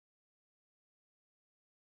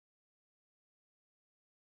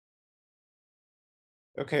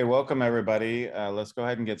Okay, welcome everybody. Let's go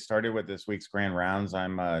ahead and get started with this week's Grand Rounds.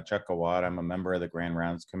 I'm Chuck Gawad. I'm a member of the Grand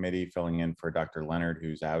Rounds Committee filling in for Dr. Leonard,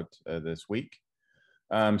 who's out this week.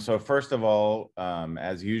 So first of all,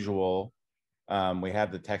 as usual, we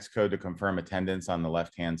have the text code to confirm attendance on the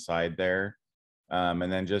left-hand side there.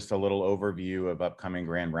 And then just a little overview of upcoming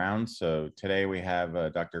Grand Rounds. So today we have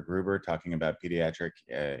Dr. Gruber talking about pediatric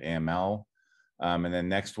AML. And then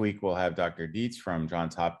next week, we'll have Dr. Dietz from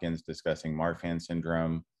Johns Hopkins discussing Marfan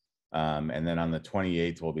syndrome. And then on the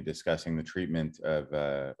 28th, we'll be discussing the treatment of,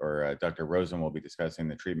 Dr. Rosen will be discussing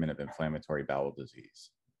the treatment of inflammatory bowel disease.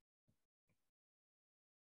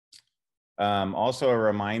 Also a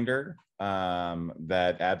reminder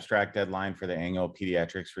that abstract deadline for the annual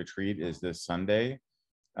pediatrics retreat is this Sunday.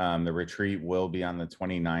 The retreat will be on the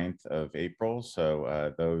 29th of April.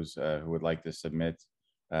 So those who would like to submit,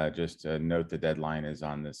 just note the deadline is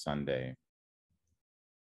on this Sunday.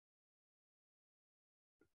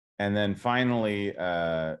 And then finally,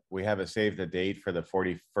 we have a save the date for the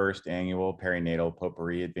 41st annual perinatal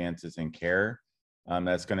potpourri advances in care.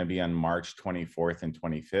 That's going to be on March 24th and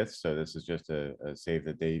 25th. So this is just a save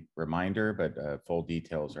the date reminder, but full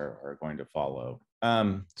details are going to follow.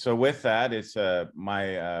 So with that, it's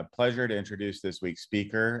my pleasure to introduce this week's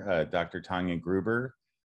speaker, Dr. Tanja Gruber,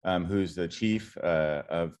 who's the chief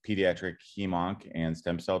of pediatric hemonc and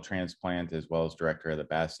stem cell transplant, as well as director of the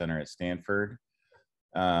Bass Center at Stanford.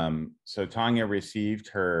 So Tanja received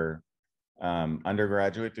her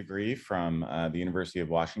undergraduate degree from the University of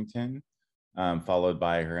Washington, followed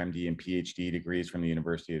by her MD and PhD degrees from the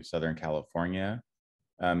University of Southern California.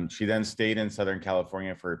 She then stayed in Southern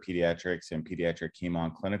California for her pediatrics and pediatric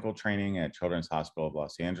hemonc clinical training at Children's Hospital of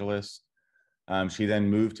Los Angeles. She then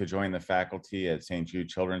moved to join the faculty at St. Jude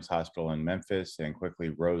Children's Hospital in Memphis and quickly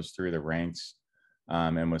rose through the ranks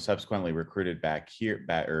and was subsequently recruited back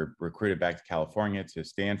to California to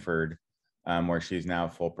Stanford, where she's now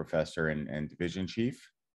full professor and division chief.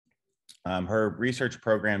 Her research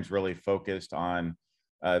programs really focused on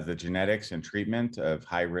the genetics and treatment of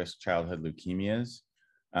high-risk childhood leukemias,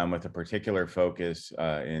 with a particular focus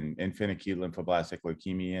in infant acute lymphoblastic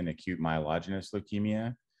leukemia and acute myelogenous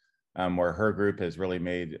leukemia, where her group has really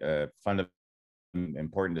made fundamental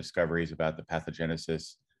important discoveries about the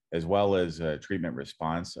pathogenesis as well as treatment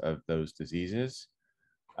response of those diseases.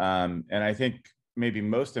 And I think maybe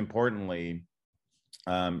most importantly,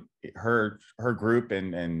 her group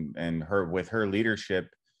and her with her leadership,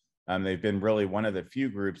 they've been really one of the few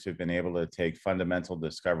groups who've been able to take fundamental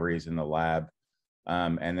discoveries in the lab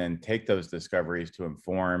and then take those discoveries to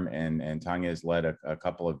inform, and Tanja has led a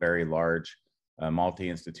couple of very large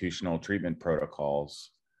multi-institutional treatment protocols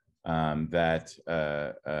that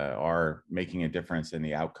are making a difference in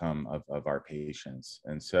the outcome of our patients.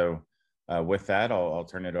 And so with that, I'll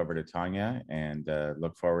turn it over to Tanja and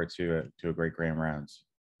look forward to a great Grand Rounds.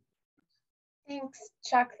 Thanks,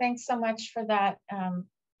 Chuck. Thanks so much for that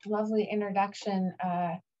lovely introduction.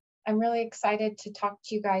 I'm really excited to talk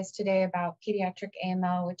to you guys today about pediatric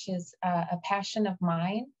AML, which is a passion of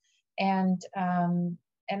mine. And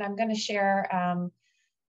I'm going to share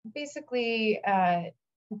basically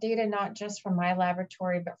data not just from my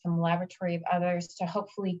laboratory, but from the laboratory of others to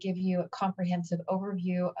hopefully give you a comprehensive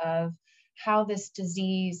overview of how this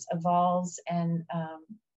disease evolves and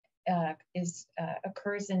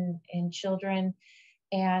occurs in children,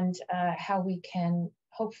 and how we can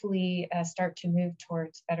hopefully start to move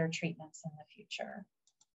towards better treatments in the future.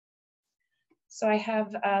 So I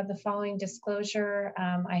have the following disclosure.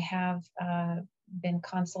 I have been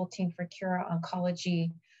consulting for Cura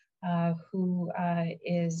Oncology, who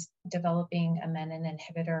is developing a menin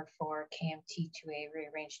inhibitor for KMT2A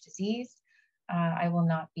rearranged disease. I will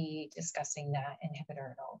not be discussing that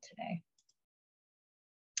inhibitor at all today.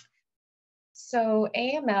 So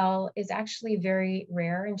AML is actually very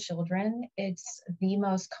rare in children. It's the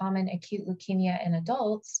most common acute leukemia in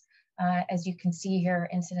adults. As you can see here,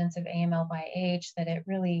 incidence of AML by age, that it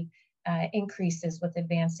really increases with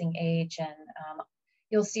advancing age, and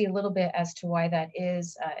you'll see a little bit as to why that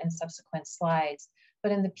is in subsequent slides.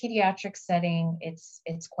 But in the pediatric setting,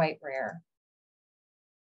 it's quite rare.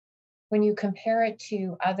 When you compare it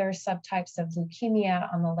to other subtypes of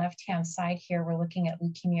leukemia, on the left-hand side here, we're looking at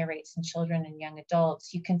leukemia rates in children and young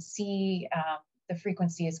adults. You can see the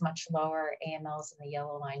frequency is much lower. AML is in the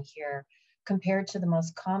yellow line here, compared to the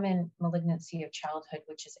most common malignancy of childhood,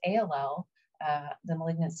 which is ALL, the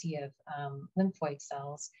malignancy of lymphoid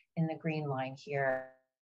cells, in the green line here.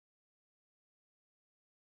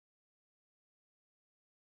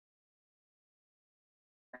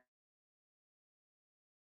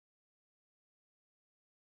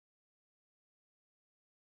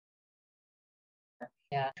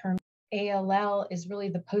 ALL is really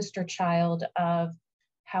the poster child of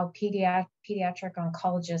how pediatric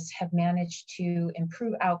oncologists have managed to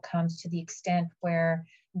improve outcomes to the extent where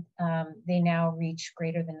they now reach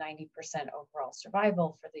greater than 90% overall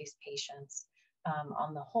survival for these patients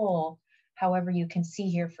on the whole. However, you can see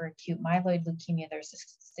here for acute myeloid leukemia, there's a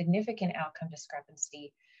significant outcome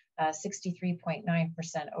discrepancy, 63.9%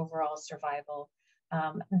 overall survival.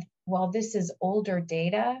 While this is older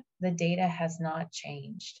data, the data has not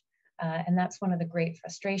changed. And that's one of the great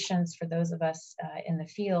frustrations for those of us in the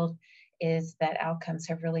field, is that outcomes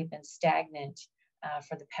have really been stagnant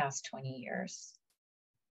for the past 20 years.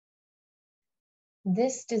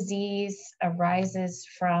 This disease arises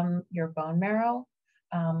from your bone marrow,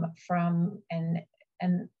 and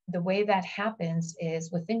the way that happens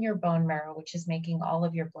is within your bone marrow, which is making all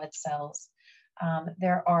of your blood cells,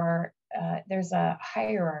 there's a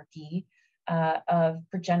hierarchy of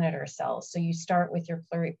progenitor cells. So you start with your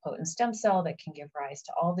pluripotent stem cell that can give rise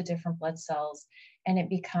to all the different blood cells, and it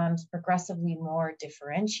becomes progressively more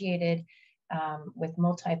differentiated with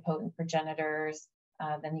multipotent progenitors.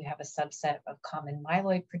 Then you have a subset of common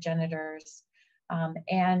myeloid progenitors.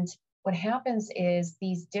 And what happens is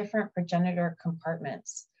these different progenitor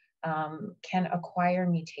compartments can acquire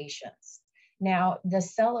mutations. Now, the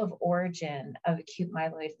cell of origin of acute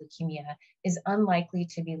myeloid leukemia is unlikely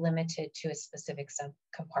to be limited to a specific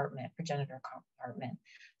subcompartment, progenitor compartment.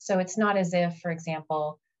 So it's not as if, for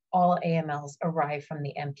example, all AMLs arrive from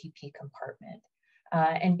the MPP compartment.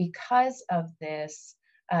 And because of this,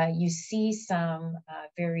 you see some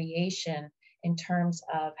variation in terms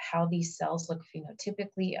of how these cells look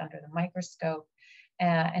phenotypically under the microscope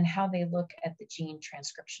and how they look at the gene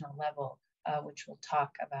transcriptional level, which we'll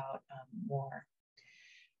talk about more.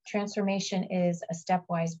 Transformation is a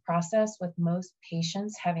stepwise process, with most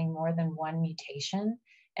patients having more than one mutation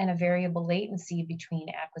and a variable latency between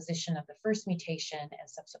acquisition of the first mutation and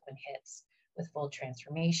subsequent hits with full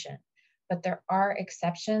transformation. But there are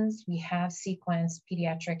exceptions. We have sequenced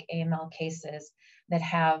pediatric AML cases that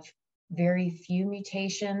have very few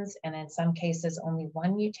mutations, and in some cases only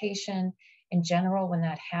one mutation. In general, when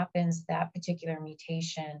that happens, that particular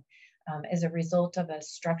mutation is a result of a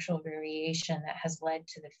structural variation that has led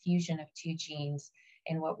to the fusion of two genes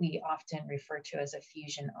in what we often refer to as a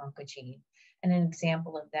fusion oncogene. And an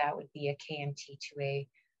example of that would be a KMT2A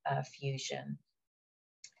fusion.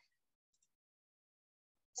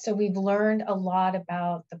 So we've learned a lot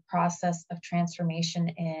about the process of transformation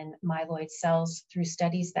in myeloid cells through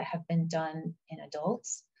studies that have been done in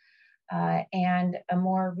adults. And a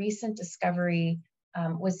more recent discovery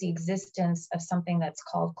was the existence of something that's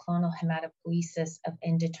called clonal hematopoiesis of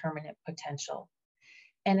indeterminate potential.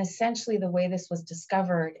 And essentially the way this was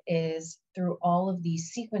discovered is through all of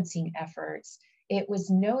these sequencing efforts. It was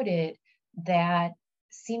noted that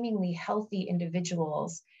seemingly healthy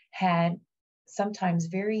individuals had sometimes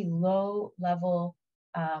very low level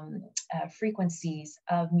frequencies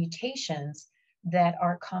of mutations that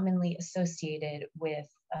are commonly associated with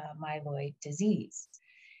myeloid disease.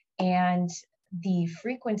 And the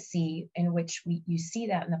frequency in which you see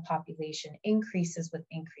that in the population increases with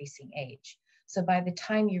increasing age. So by the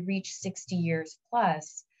time you reach 60 years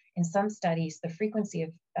plus, in some studies, the frequency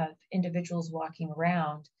of individuals walking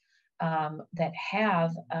around that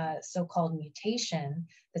have a so-called mutation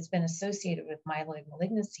that's been associated with myeloid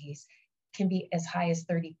malignancies can be as high as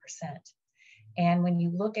 30%. And when you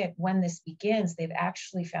look at when this begins, they've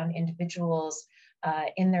actually found individuals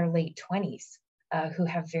in their late 20s who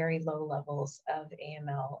have very low levels of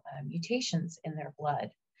AML mutations in their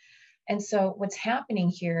blood. And so what's happening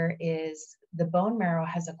here is the bone marrow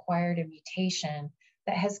has acquired a mutation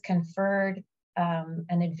that has conferred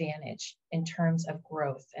an advantage in terms of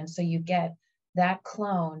growth. And so you get that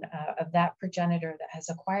clone of that progenitor that has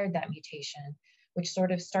acquired that mutation, which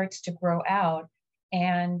sort of starts to grow out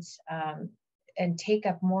and take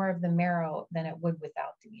up more of the marrow than it would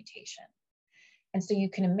without the mutation. And so you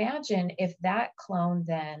can imagine if that clone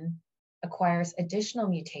then acquires additional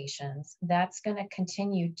mutations, that's going to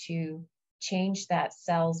continue to change that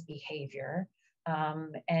cell's behavior.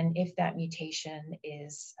 And if that mutation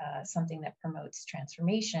is something that promotes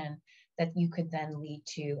transformation, that you could then lead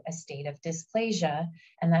to a state of dysplasia.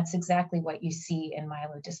 And that's exactly what you see in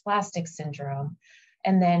myelodysplastic syndrome.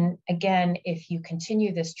 And then again, if you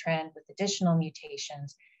continue this trend with additional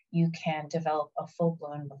mutations, you can develop a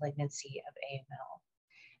full-blown malignancy of AML.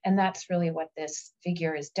 And that's really what this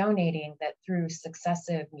figure is donating, that through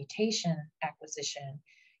successive mutation acquisition,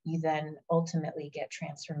 you then ultimately get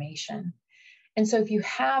transformation. And so if you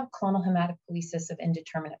have clonal hematopoiesis of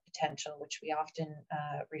indeterminate potential, which we often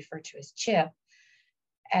refer to as CHIP,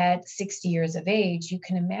 at 60 years of age, you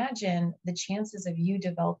can imagine the chances of you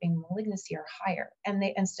developing malignancy are higher,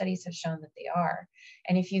 and studies have shown that they are.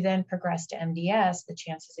 And if you then progress to MDS, the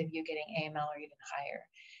chances of you getting AML are even higher.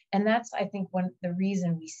 And that's, I think, the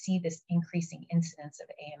reason we see this increasing incidence of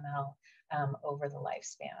AML over the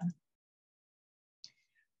lifespan.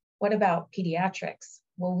 What about pediatrics?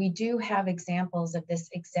 Well, we do have examples of this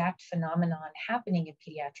exact phenomenon happening in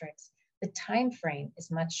pediatrics. The time frame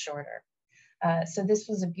is much shorter. So this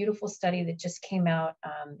was a beautiful study that just came out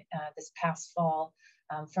this past fall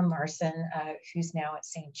from Marson, who's now at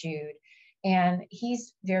St. Jude. And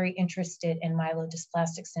he's very interested in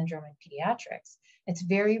myelodysplastic syndrome in pediatrics. It's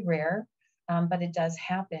very rare, but it does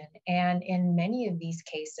happen. And in many of these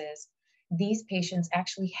cases, these patients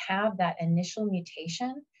actually have that initial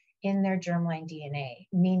mutation in their germline DNA,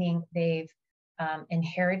 meaning they've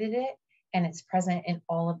inherited it and it's present in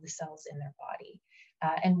all of the cells in their body.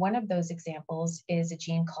 And one of those examples is a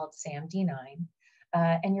gene called SAMD9.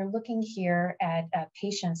 And you're looking here at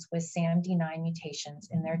patients with SAMD9 mutations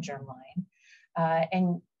in their germline.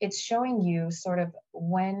 And it's showing you sort of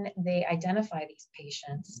when they identify these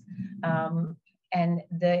patients, and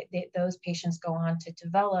those patients go on to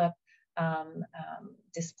develop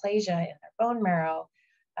dysplasia in their bone marrow,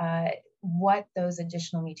 what those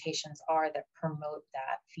additional mutations are that promote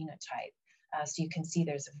that phenotype. So you can see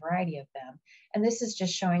there's a variety of them. And this is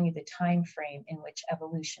just showing you the time frame in which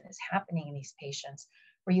evolution is happening in these patients,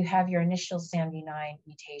 where you have your initial SAMD9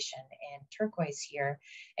 mutation in turquoise here,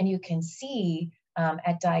 and you can see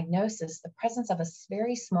at diagnosis the presence of a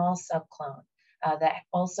very small subclone that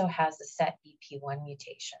also has the SETBP1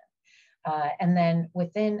 mutation. And then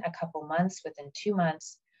within a couple months, within 2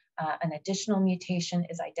 months, an additional mutation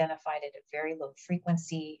is identified at a very low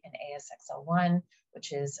frequency in ASXL1,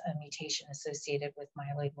 which is a mutation associated with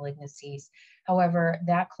myeloid malignancies. However,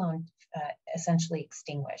 that clone essentially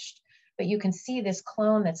extinguished. But you can see this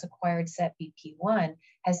clone that's acquired SETBP1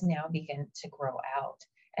 has now begun to grow out.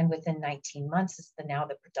 And within 19 months, it's now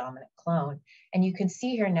the predominant clone. And you can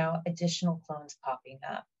see here now additional clones popping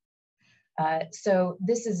up. So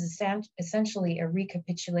this is essentially a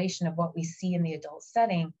recapitulation of what we see in the adult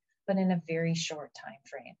setting, but in a very short time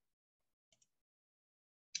frame.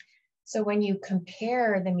 So when you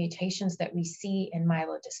compare the mutations that we see in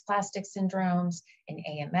myelodysplastic syndromes, in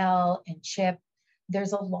AML, in CHIP,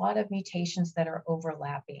 there's a lot of mutations that are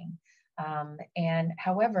overlapping. And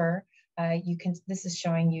however, this is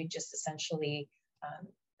showing you just essentially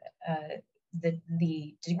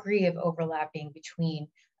the degree of overlapping between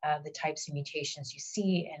the types of mutations you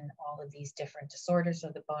see in all of these different disorders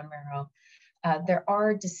of the bone marrow. There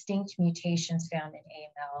are distinct mutations found in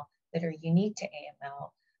AML that are unique to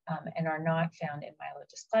AML and are not found in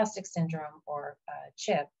myelodysplastic syndrome or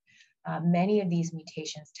CHIP. Many of these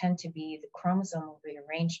mutations tend to be the chromosomal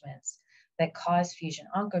rearrangements that cause fusion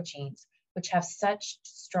oncogenes, which have such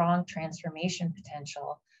strong transformation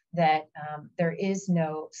potential that there is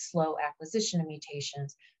no slow acquisition of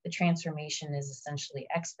mutations. The transformation is essentially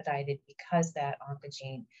expedited because that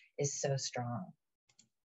oncogene is so strong.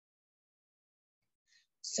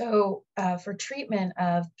 So for treatment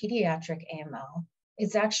of pediatric AML,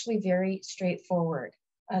 it's actually very straightforward.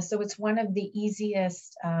 So it's one of the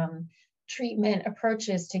easiest treatment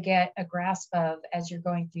approaches to get a grasp of as you're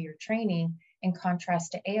going through your training, in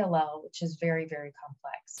contrast to ALL, which is very, very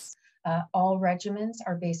complex. All regimens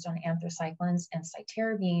are based on anthracyclines and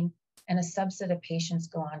cytarabine, and a subset of patients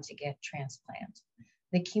go on to get transplant.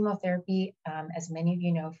 The chemotherapy, as many of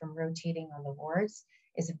you know from rotating on the wards,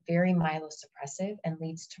 is very myelosuppressive and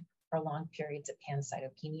leads to prolonged periods of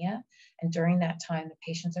pancytopenia. And during that time, the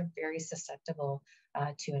patients are very susceptible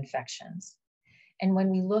to infections. And when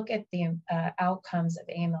we look at the outcomes of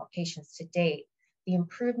AML patients to date, the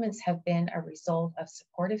improvements have been a result of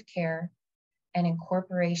supportive care and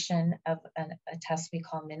incorporation of a test we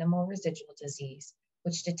call minimal residual disease,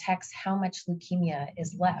 which detects how much leukemia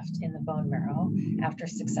is left in the bone marrow after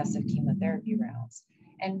successive chemotherapy rounds,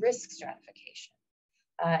 and risk stratification.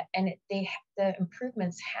 The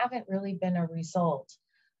improvements haven't really been a result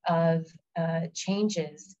of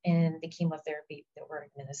changes in the chemotherapy that we're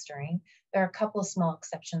administering. There are a couple of small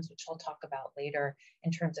exceptions, which I'll talk about later,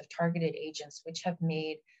 in terms of targeted agents, which have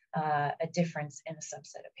made a difference in a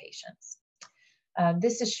subset of patients.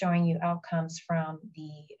 This is showing you outcomes from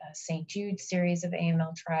the St. Jude series of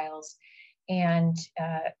AML trials. And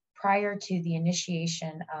prior to the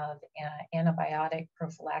initiation of antibiotic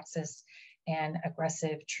prophylaxis and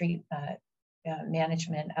aggressive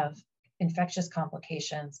management of infectious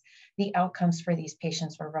complications, the outcomes for these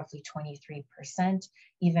patients were roughly 23%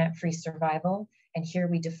 event-free survival. And here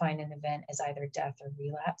we define an event as either death or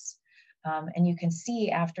relapse. And you can see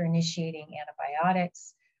after initiating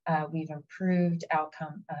antibiotics, we've improved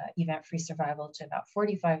outcome, event-free survival to about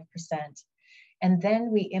 45%. And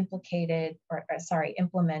then we implemented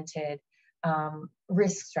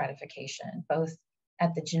risk stratification, both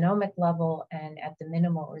at the genomic level and at the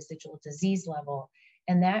minimal residual disease level.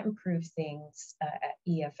 And that improved things at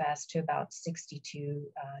EFS to about 62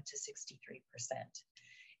 to 63%.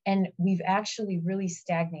 And we've actually really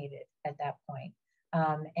stagnated at that point.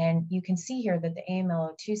 And you can see here that the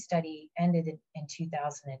AML02 study ended in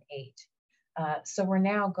 2008. So we're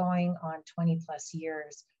now going on 20 plus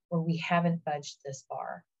years where we haven't budged this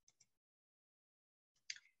bar.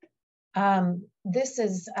 This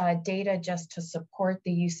is data just to support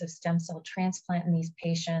the use of stem cell transplant in these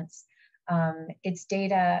patients. It's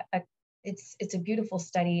data, it's a beautiful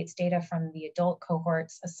study. It's data from the adult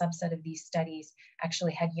cohorts. A subset of these studies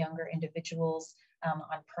actually had younger individuals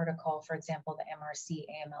on protocol. For example, the MRC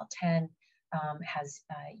AML10 has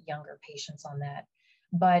younger patients on that.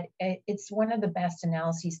 But it's one of the best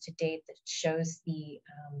analyses to date that shows the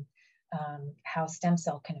how stem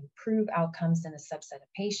cell can improve outcomes in a subset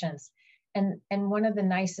of patients. And one of the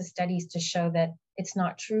nicest studies to show that it's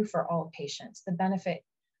not true for all patients. The benefit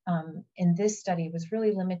in this study was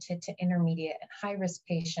really limited to intermediate and high-risk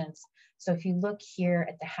patients. So if you look here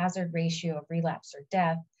at the hazard ratio of relapse or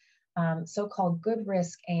death, so-called good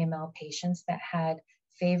risk AML patients that had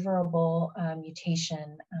favorable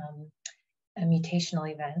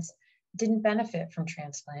mutational events didn't benefit from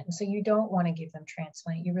transplant. And so you don't want to give them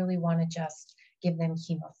transplant. You really want to just give them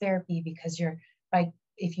chemotherapy because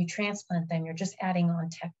if you transplant them, you're just adding on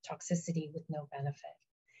toxicity with no benefit.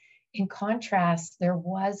 In contrast, there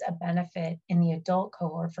was a benefit in the adult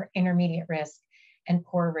cohort for intermediate risk and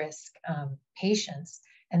poor risk patients.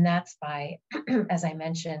 And that's by, as I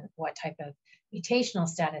mentioned, what type of mutational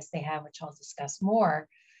status they have, which I'll discuss more.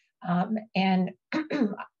 And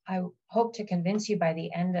I hope to convince you by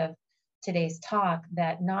the end of today's talk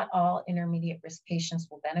that not all intermediate risk patients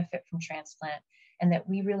will benefit from transplant, and that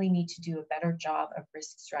we really need to do a better job of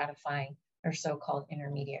risk stratifying our so-called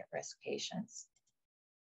intermediate risk patients.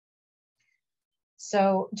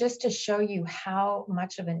 So just to show you how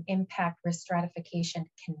much of an impact risk stratification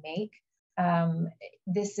can make,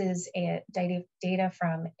 this is data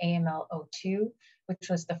from AML02, which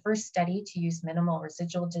was the first study to use minimal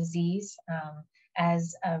residual disease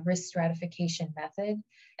as a risk stratification method.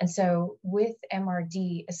 And so with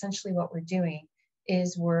MRD, essentially what we're doing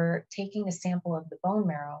is we're taking a sample of the bone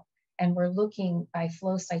marrow and we're looking by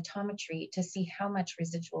flow cytometry to see how much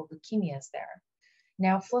residual leukemia is there.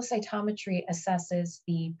 Now, flow cytometry assesses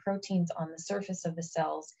the proteins on the surface of the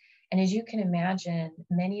cells. And as you can imagine,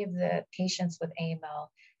 many of the patients with AML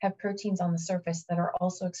have proteins on the surface that are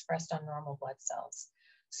also expressed on normal blood cells.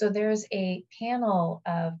 So there's a panel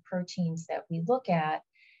of proteins that we look at,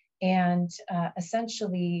 and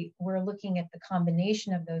essentially we're looking at the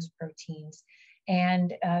combination of those proteins.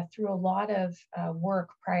 And through a lot of work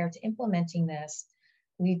prior to implementing this,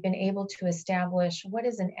 we've been able to establish what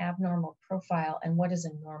is an abnormal profile and what is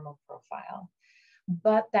a normal profile.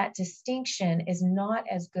 But that distinction is not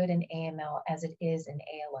as good in AML as it is in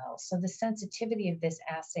ALL. So the sensitivity of this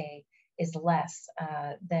assay is less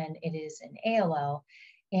than it is in ALL.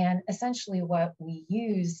 And essentially what we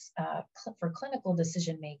use for clinical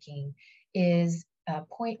decision-making is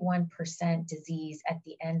 0.1% disease at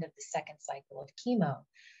the end of the second cycle of chemo.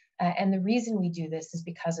 And the reason we do this is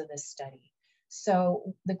because of this study.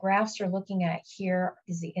 So the graphs you're looking at here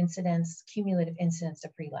is the incidence, cumulative incidence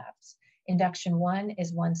of relapse. Induction 1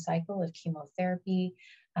 is 1 cycle of chemotherapy.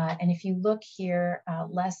 And if you look here,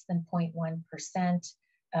 less than 0.1%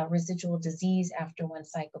 residual disease after 1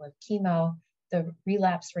 cycle of chemo, the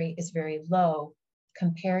relapse rate is very low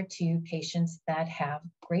compared to patients that have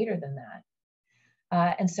greater than that.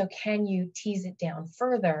 And so can you tease it down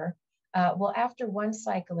further? Well, after 1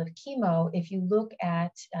 cycle of chemo, if you look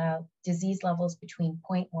at disease levels between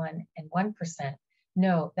 0.1 and 1%,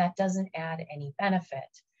 no, that doesn't add any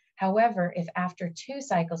benefit. However, if after 2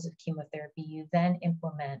 cycles of chemotherapy, you then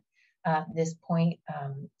implement this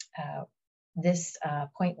 0.1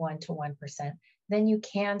 to 1%, then you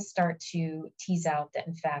can start to tease out that,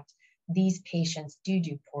 in fact, these patients do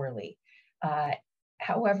poorly.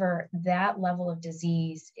 However, that level of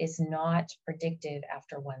disease is not predictive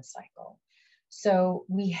after 1 cycle. So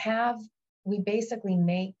we basically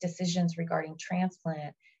make decisions regarding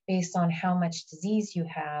transplant based on how much disease you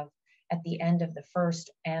have at the end of the first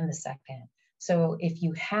and the second. So if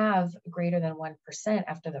you have greater than 1%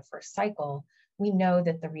 after the first cycle, we know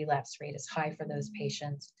that the relapse rate is high for those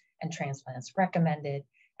patients and transplants recommended.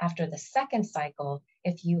 After the second cycle,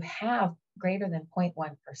 if you have greater than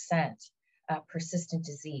 0.1%, persistent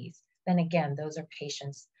disease, then again, those are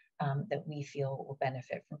patients that we feel will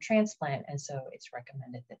benefit from transplant, and so it's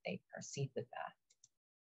recommended that they proceed with that.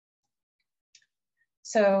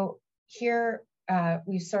 So here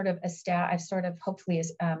we've sort of I've sort of hopefully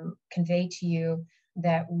conveyed to you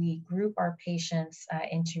that we group our patients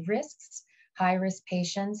into risks. High-risk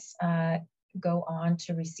patients go on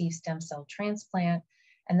to receive stem cell transplant,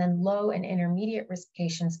 and then low and intermediate risk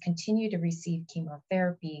patients continue to receive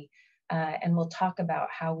chemotherapy, and we'll talk about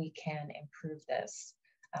how we can improve this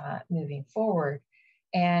moving forward.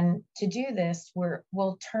 And to do this,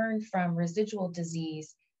 we'll turn from residual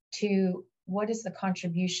disease to what is the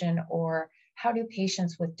contribution, or how do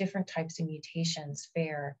patients with different types of mutations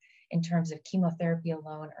fare in terms of chemotherapy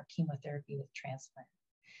alone or chemotherapy with transplant.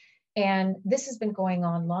 And this has been going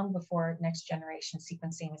on long before next generation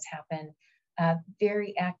sequencing has happened.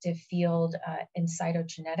 Very active field in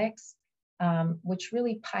cytogenetics, which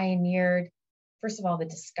really pioneered, first of all, the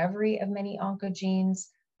discovery of many oncogenes,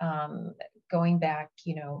 going back,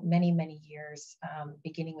 many, many years,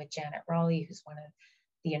 beginning with Janet Raleigh, who's one of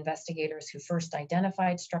the investigators who first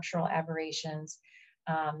identified structural aberrations.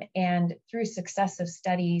 And through successive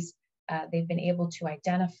studies, they've been able to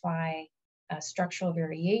identify structural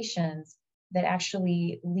variations that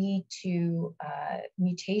actually lead to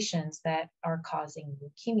mutations that are causing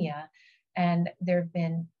leukemia. And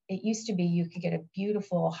it used to be you could get a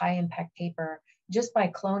beautiful high impact paper just by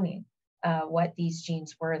cloning what these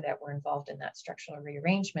genes were that were involved in that structural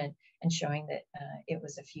rearrangement and showing that it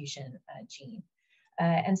was a fusion gene.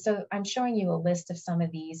 And so I'm showing you a list of some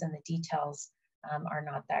of these, and the details are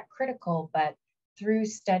not that critical, but through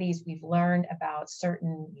studies, we've learned about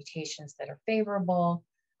certain mutations that are favorable,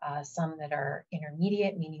 some that are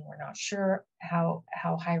intermediate, meaning we're not sure how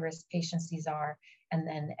high-risk patients these are, and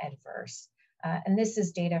then adverse. And this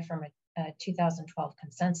is data from a 2012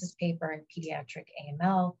 consensus paper in Pediatric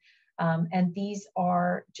AML. And these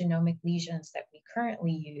are genomic lesions that we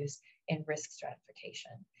currently use in risk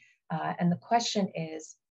stratification. And the question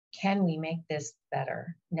is, can we make this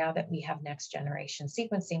better now that we have next generation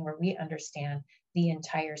sequencing, where we understand the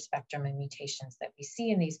entire spectrum of mutations that we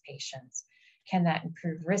see in these patients? Can that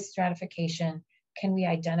improve risk stratification? Can we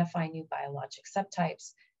identify new biologic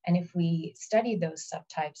subtypes? And if we study those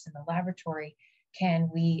subtypes in the laboratory, can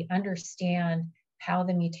we understand how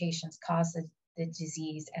the mutations cause the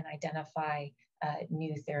disease and identify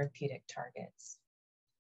new therapeutic targets?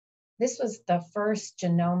 This was the first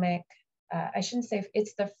genomic, I shouldn't say,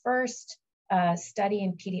 it's the first genomic study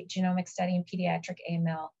in pediatric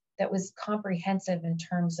AML that was comprehensive in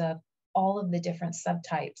terms of all of the different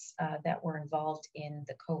subtypes that were involved in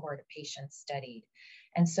the cohort of patients studied.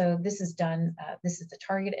 And so this is done, this is the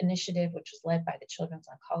Target Initiative, which was led by the Children's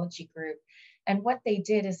Oncology Group. And what they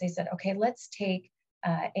did is they said, okay, let's take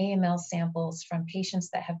AML samples from patients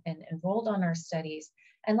that have been enrolled on our studies,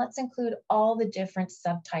 and let's include all the different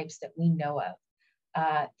subtypes that we know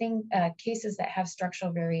of. Cases that have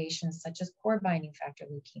structural variations such as cord binding factor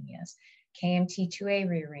leukemias, KMT2A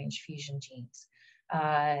rearranged fusion genes,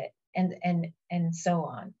 and so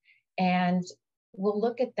on. And we'll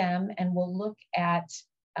look at them, and we'll look at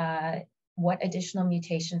what additional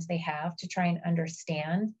mutations they have to try and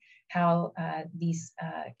understand how these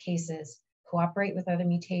cases cooperate with other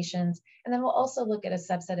mutations. And then we'll also look at a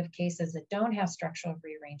subset of cases that don't have structural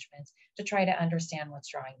rearrangements to try to understand what's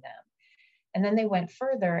drawing them. And then they went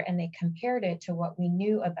further and they compared it to what we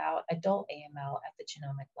knew about adult AML at the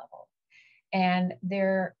genomic level. And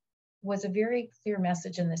there was a very clear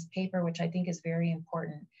message in this paper, which I think is very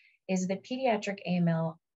important, is that pediatric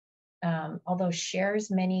AML, although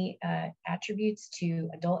shares many attributes to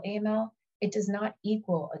adult AML, it does not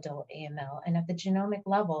equal adult AML. And at the genomic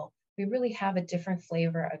level, we really have a different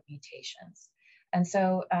flavor of mutations. And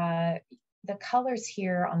so the colors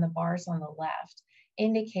here on the bars on the left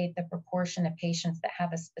indicate the proportion of patients that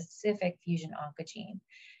have a specific fusion oncogene.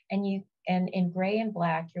 And in gray and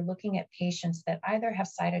black, you're looking at patients that either have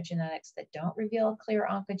cytogenetics that don't reveal a clear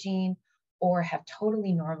oncogene or have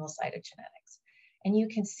totally normal cytogenetics. And you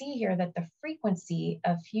can see here that the frequency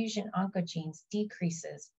of fusion oncogenes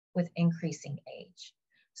decreases with increasing age.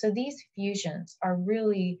 So these fusions are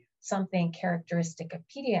really something characteristic of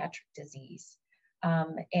pediatric disease,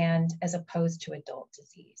 and as opposed to adult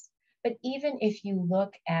disease. But even if you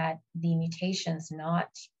look at the mutations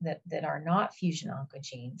that are not fusion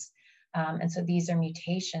oncogenes, and so these are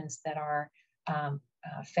mutations that are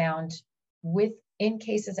found in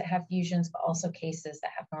cases that have fusions, but also cases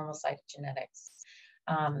that have normal cytogenetics.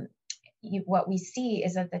 What we see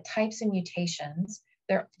is that the types of mutations,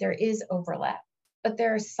 there is overlap, but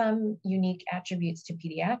there are some unique attributes to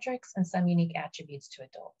pediatrics and some unique attributes to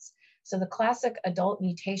adults. So the classic adult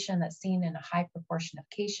mutation that's seen in a high proportion of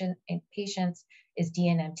patients is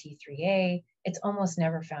DNMT3A. It's almost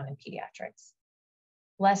never found in pediatrics.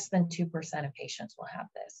 Less than 2% of patients will have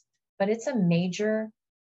this, but it's a major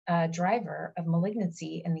driver of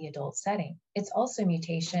malignancy in the adult setting. It's also a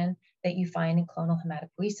mutation that you find in clonal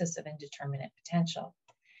hematopoiesis of indeterminate potential.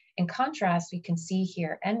 In contrast, we can see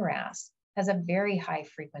here NRAS has a very high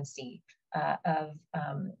frequency of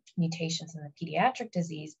mutations in the pediatric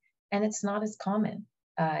disease, and it's not as common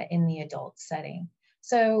in the adult setting.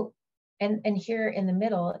 So, and here in the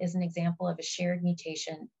middle is an example of a shared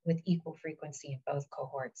mutation with equal frequency in both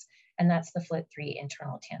cohorts, and that's the FLT3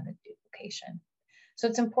 internal tandem duplication. So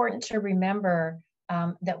it's important to remember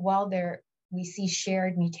that while we see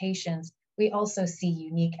shared mutations, we also see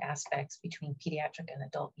unique aspects between pediatric and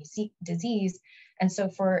adult disease. And so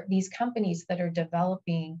for these companies that are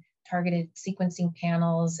developing targeted sequencing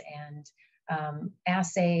panels and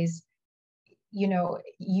assays,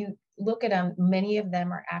 you look at them, many of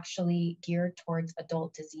them are actually geared towards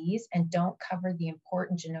adult disease and don't cover the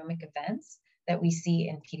important genomic events that we see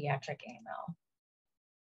in pediatric AML.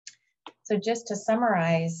 So just to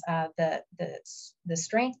summarize the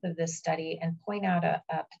strength of this study and point out a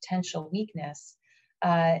potential weakness,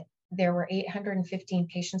 there were 815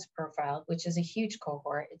 patients profiled, which is a huge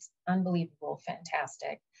cohort. It's unbelievable,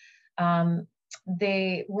 fantastic.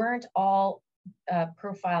 They weren't all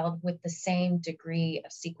profiled with the same degree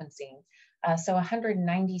of sequencing. So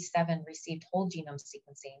 197 received whole genome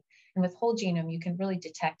sequencing. And with whole genome, you can really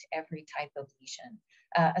detect every type of lesion.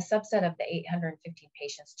 A subset of the 815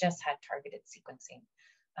 patients just had targeted sequencing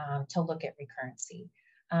to look at recurrency.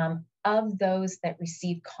 Of those that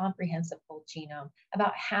received comprehensive whole genome,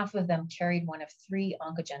 about half of them carried one of 3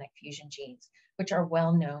 oncogenic fusion genes, which are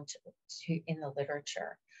well known in the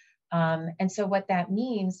literature. And so what that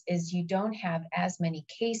means is you don't have as many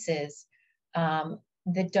cases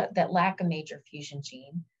that lack a major fusion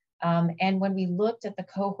gene. And when we looked at the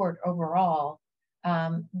cohort overall,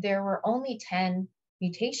 there were only 10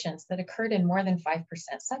 mutations that occurred in more than 5%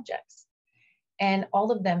 subjects. And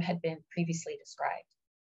all of them had been previously described.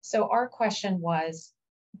 So our question was,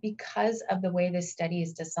 because of the way this study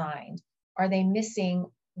is designed, are they missing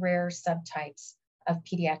rare subtypes of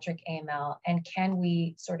pediatric AML, and can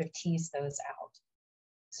we sort of tease those out?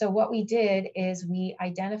 So what we did is we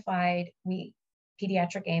identified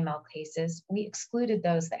pediatric AML cases. We excluded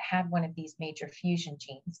those that had one of these major fusion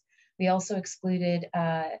genes. We also excluded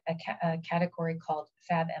a category called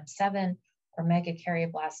FAB-M7 or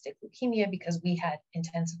megakaryoblast leukemia because we had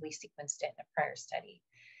intensively sequenced it in a prior study.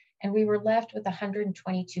 And we were left with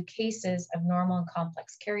 122 cases of normal and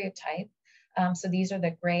complex karyotype. So these are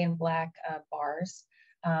the gray and black bars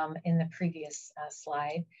in the previous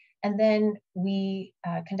slide. And then we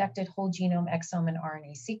conducted whole genome, exome, and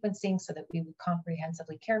RNA sequencing so that we would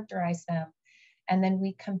comprehensively characterize them. And then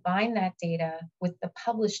we combine that data with the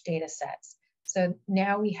published data sets. So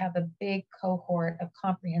now we have a big cohort of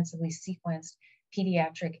comprehensively sequenced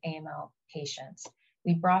pediatric AML patients.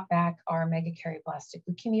 We brought back our megakaryoblast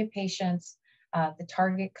leukemia patients, the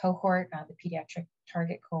target cohort, the pediatric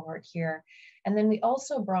target cohort here. And then we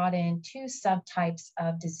also brought in 2 subtypes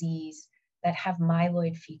of disease that have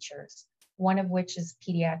myeloid features, one of which is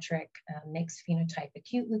pediatric mixed phenotype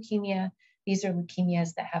acute leukemia. These are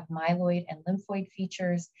leukemias that have myeloid and lymphoid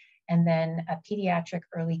features, and then a pediatric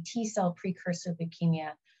early T-cell precursor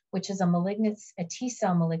leukemia, which is a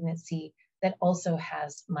T-cell malignancy that also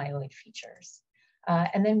has myeloid features.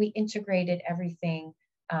 And then we integrated everything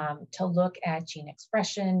to look at gene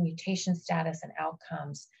expression, mutation status, and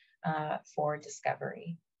outcomes for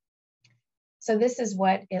discovery. So this is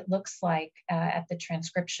what it looks like at the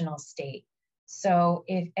transcriptional state. So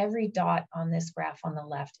if every dot on this graph on the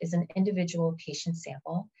left is an individual patient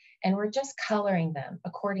sample, and we're just coloring them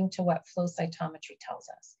according to what flow cytometry tells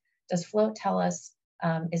us. Does flow tell us,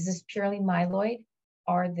 is this purely myeloid?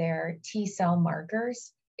 Are there T-cell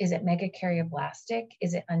markers? Is it megakaryoblast?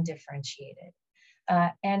 Is it undifferentiated?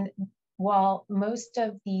 And while most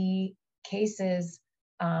of the cases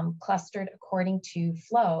clustered according to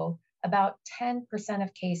flow, about 10%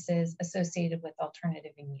 of cases associated with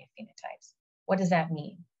alternative immunophenotypes. What does that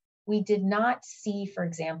mean? We did not see, for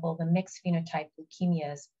example, the mixed phenotype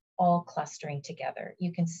leukemias all clustering together.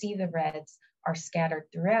 You can see the reds are scattered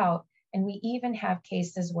throughout, and we even have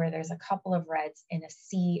cases where there's a couple of reds in a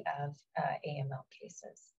sea of AML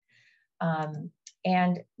cases.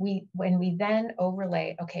 And when we then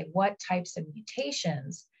overlay, okay, what types of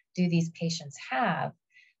mutations do these patients have?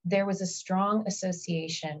 There was a strong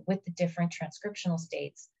association with the different transcriptional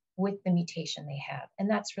states with the mutation they have. And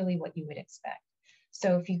that's really what you would expect.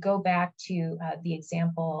 So if you go back to the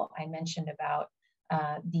example I mentioned about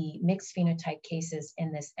the mixed phenotype cases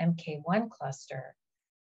in this MK1 cluster,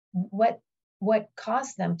 what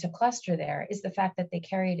caused them to cluster there is the fact that they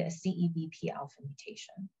carried a CEBP alpha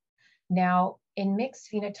mutation. Now, in mixed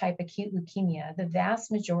phenotype acute leukemia, the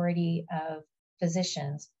vast majority of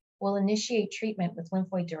physicians will initiate treatment with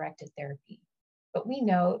lymphoid-directed therapy. But we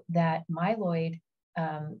know that myeloid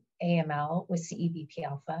AML with CEBP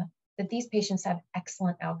alpha, that these patients have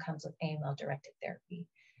excellent outcomes with AML-directed therapy.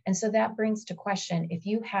 And so that brings to question, if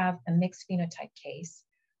you have a mixed phenotype case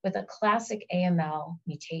with a classic AML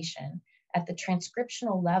mutation at the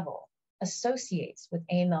transcriptional level associates with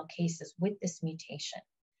AML cases with this mutation,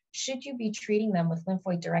 should you be treating them with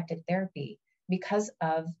lymphoid-directed therapy because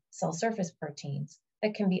of cell surface proteins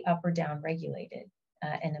that can be up or down regulated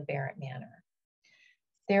in a aberrant manner?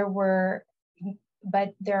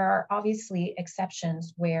 But there are obviously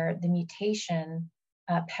exceptions where the mutation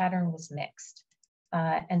pattern was mixed.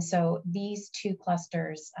 And so these two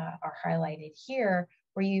clusters are highlighted here,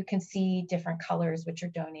 where you can see different colors which are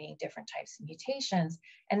donating different types of mutations,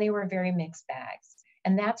 and they were very mixed bags.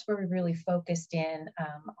 And that's where we really focused in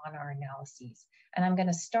on our analyses. And I'm going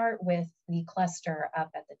to start with the cluster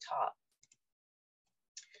up at the top.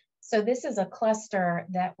 So this is a cluster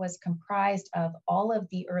that was comprised of all of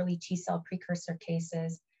the early T-cell precursor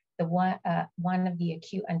cases, the one of the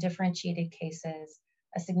acute undifferentiated cases,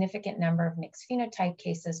 a significant number of mixed phenotype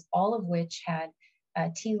cases, all of which had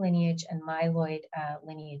T lineage and myeloid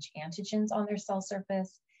lineage antigens on their cell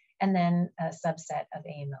surface, and then a subset of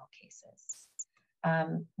AML cases.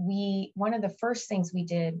 One of the first things we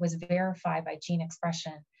did was verify by gene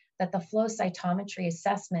expression that the flow cytometry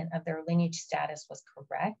assessment of their lineage status was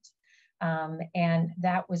correct. And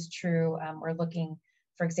that was true. We're looking,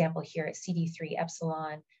 for example, here at CD3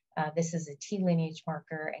 epsilon. This is a T lineage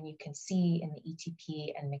marker, and you can see in the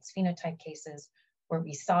ETP and mixed phenotype cases where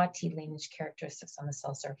we saw T lineage characteristics on the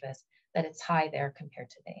cell surface, that it's high there compared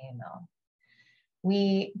to the AML.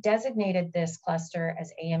 We designated this cluster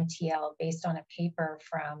as AMTL based on a paper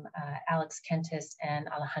from Alex Kentis and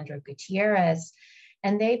Alejandro Gutierrez,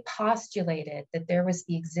 and they postulated that there was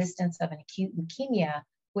the existence of an acute leukemia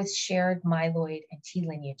with shared myeloid and T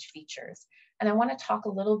lineage features. And I want to talk a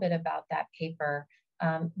little bit about that paper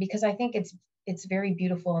because I think it's very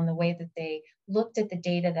beautiful in the way that they looked at the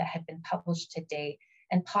data that had been published to date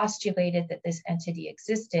and postulated that this entity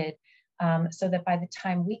existed, so that by the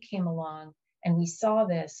time we came along and we saw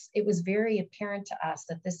this, it was very apparent to us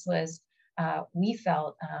that this was, we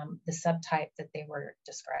felt, the subtype that they were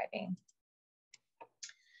describing.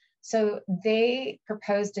 So they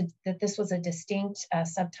proposed that this was a distinct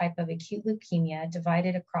subtype of acute leukemia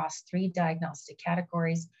divided across 3 diagnostic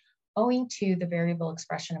categories, owing to the variable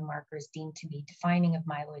expression of markers deemed to be defining of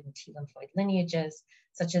myeloid and T lymphoid lineages,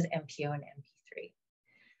 such as MPO and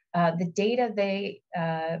MP3. The data they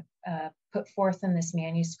put forth in this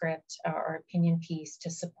manuscript or opinion piece to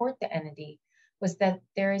support the entity was that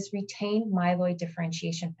there is retained myeloid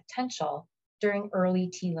differentiation potential during early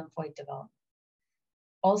T lymphoid development.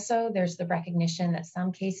 Also, there's the recognition that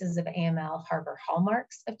some cases of AML harbor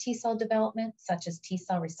hallmarks of T-cell development, such as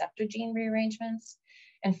T-cell receptor gene rearrangements.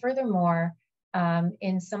 And furthermore,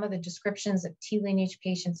 in some of the descriptions of T lineage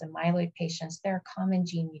patients and myeloid patients, there are common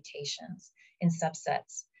gene mutations in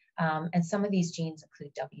subsets. And some of these genes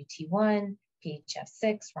include WT1,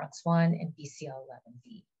 PHF6, ROX1, and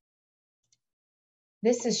BCL11B.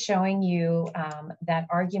 This is showing you that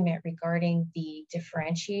argument regarding the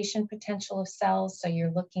differentiation potential of cells. So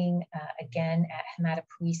you're looking again at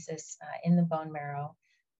hematopoiesis in the bone marrow,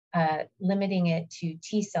 limiting it to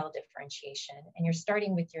T-cell differentiation. And you're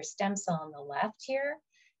starting with your stem cell on the left here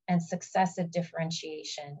and successive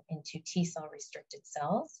differentiation into T-cell restricted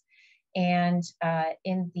cells. And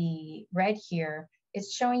in the red here,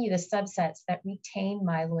 it's showing you the subsets that retain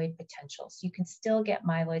myeloid potential. So you can still get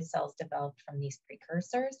myeloid cells developed from these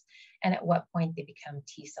precursors, and at what point they become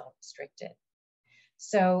T-cell restricted.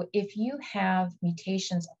 So if you have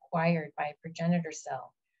mutations acquired by a progenitor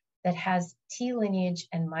cell that has T lineage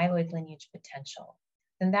and myeloid lineage potential,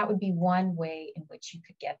 then that would be one way in which you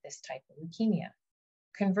could get this type of leukemia.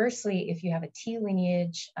 Conversely, if you have a T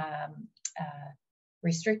lineage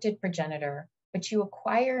restricted progenitor, but you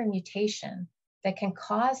acquire a mutation that can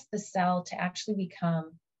cause the cell to actually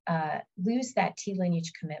become, lose that T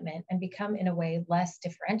lineage commitment and become in a way less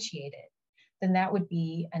differentiated, then that would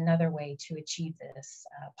be another way to achieve this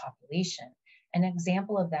population. An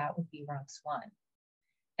example of that would be RUNX1.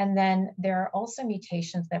 And then there are also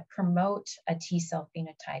mutations that promote a T-cell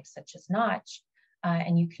phenotype such as Notch.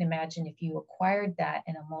 And you can imagine if you acquired that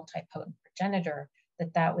in a multipotent progenitor,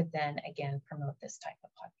 that would then again promote this type of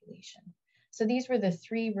population. So these were the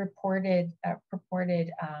three purported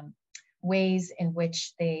ways in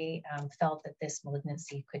which they felt that this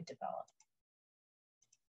malignancy could develop.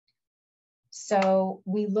 So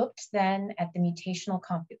we looked then at the mutational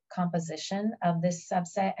composition of this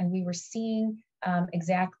subset, and we were seeing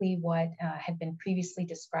exactly what had been previously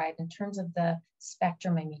described in terms of the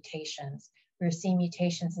spectrum of mutations. We were seeing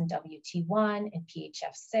mutations in WT1 and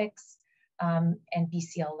PHF6 and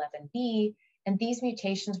BCL11B, and these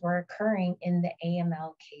mutations were occurring in the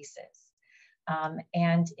AML cases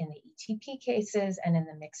and in the ETP cases and in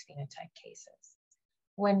the mixed phenotype cases.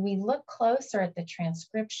 When we look closer at the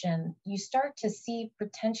transcription, you start to see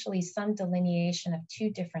potentially some delineation of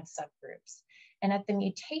two different subgroups. And at the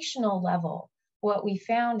mutational level, what we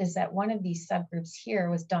found is that one of these subgroups here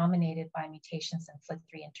was dominated by mutations in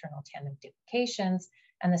FLT3 internal tandem duplications,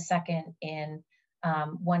 and the second in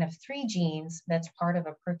one of three genes that's part of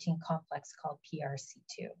a protein complex called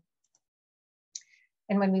PRC2.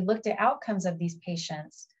 And when we looked at outcomes of these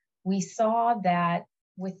patients, we saw that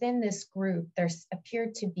within this group, there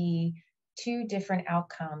appeared to be two different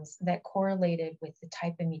outcomes that correlated with the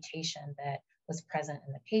type of mutation that was present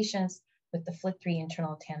in the patients, with the FLT3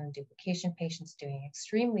 internal tandem duplication patients doing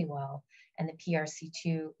extremely well, and the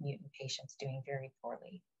PRC2 mutant patients doing very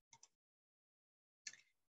poorly.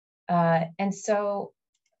 And so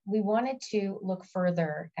we wanted to look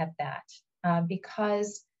further at that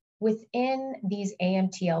because within these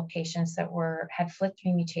AMTL patients that had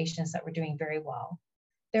FLT3 mutations that were doing very well,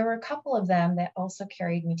 there were a couple of them that also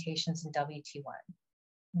carried mutations in WT1.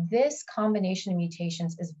 This combination of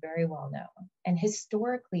mutations is very well known, and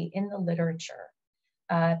historically in the literature,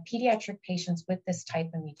 pediatric patients with this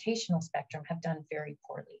type of mutational spectrum have done very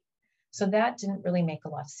poorly. So that didn't really make a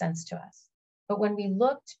lot of sense to us. But when we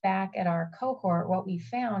looked back at our cohort, what we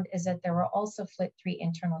found is that there were also FLT3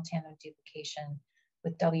 internal tandem duplication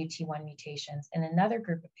with WT1 mutations in another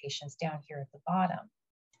group of patients down here at the bottom.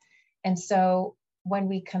 And so when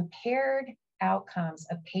we compared outcomes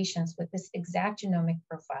of patients with this exact genomic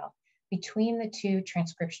profile between the two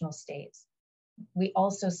transcriptional states, we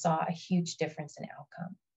also saw a huge difference in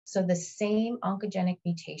outcome. So the same oncogenic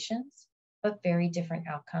mutations, but very different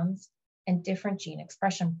outcomes and different gene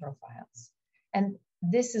expression profiles. And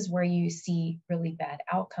this is where you see really bad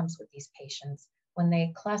outcomes with these patients when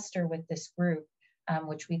they cluster with this group,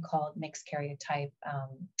 which we call mixed karyotype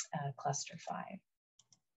cluster 5.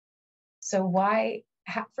 So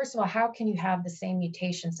first of all, how can you have the same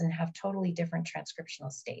mutations and have totally different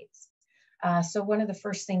transcriptional states? So one of the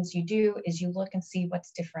first things you do is you look and see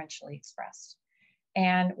what's differentially expressed.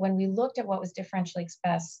 And when we looked at what was differentially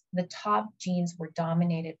expressed, the top genes were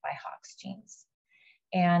dominated by Hox genes.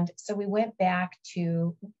 And so we went back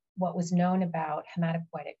to what was known about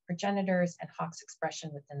hematopoietic progenitors and Hox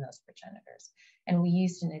expression within those progenitors. And we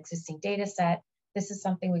used an existing data set. This is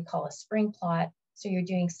something we call a spring plot. So you're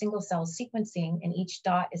doing single cell sequencing, and each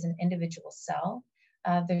dot is an individual cell.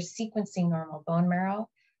 There's sequencing normal bone marrow,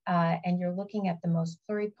 and you're looking at the most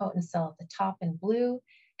pluripotent cell at the top in blue.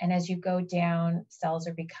 And as you go down, cells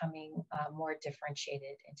are becoming more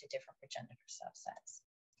differentiated into different progenitor subsets.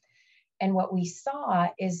 And what we saw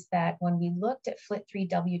is that when we looked at FLT3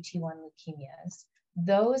 WT1 leukemias,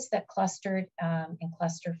 those that clustered in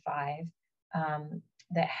cluster 5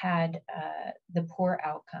 that had the poor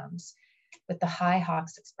outcomes with the high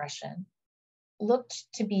Hox expression looked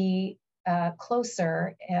to be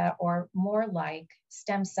closer or more like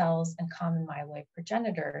stem cells and common myeloid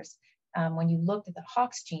progenitors when you looked at the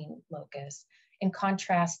Hox gene locus, in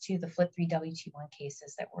contrast to the FLT3 WT1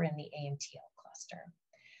 cases that were in the AMTL cluster.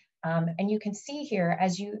 And you can see here,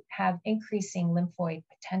 as you have increasing lymphoid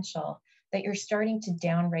potential, that you're starting to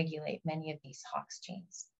downregulate many of these Hox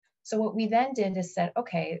genes. So what we then did is said,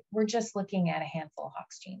 okay, we're just looking at a handful of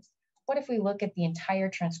Hox genes. What if we look at the entire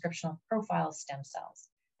transcriptional profile of stem cells?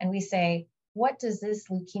 And we say, what does this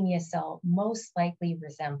leukemia cell most likely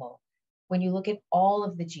resemble when you look at all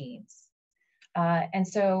of the genes? And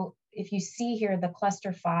so if you see here the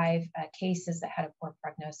cluster 5 cases that had a poor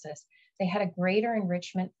prognosis, they had a greater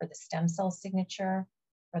enrichment for the stem cell signature,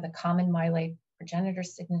 for the common myeloid progenitor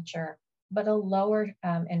signature, but a lower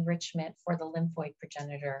enrichment for the lymphoid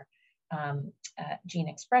progenitor gene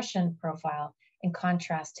expression profile, in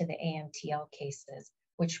contrast to the AMTL cases,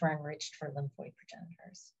 which were enriched for lymphoid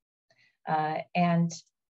progenitors. And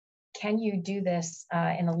can you do this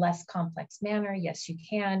in a less complex manner? Yes, you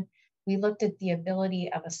can. We looked at the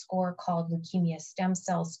ability of a score called leukemia stem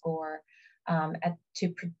cell score to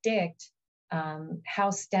predict how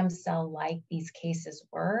stem cell-like these cases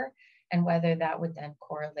were and whether that would then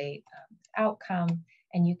correlate outcome.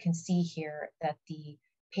 And you can see here that the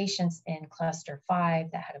patients in cluster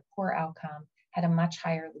 5 that had a poor outcome had a much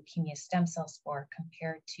higher leukemia stem cell score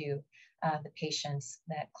compared to the patients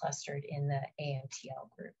that clustered in the AMTL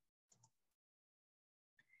group.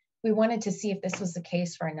 We wanted to see if this was the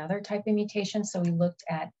case for another type of mutation, so we looked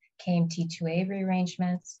at KMT2A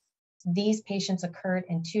rearrangements. These patients occurred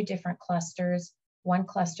in 2 different clusters, one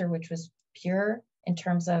cluster which was pure in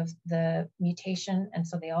terms of the mutation, and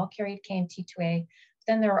so they all carried KMT2A.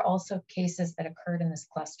 Then there were also cases that occurred in this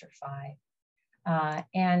cluster 5.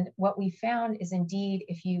 And what we found is indeed,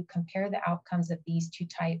 if you compare the outcomes of these 2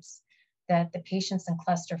 types, that the patients in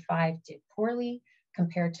cluster 5 did poorly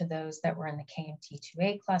compared to those that were in the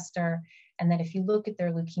KMT2A cluster, and that if you look at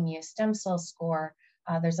their leukemia stem cell score,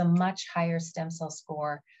 there's a much higher stem cell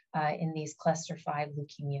score in these cluster 5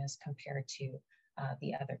 leukemias compared to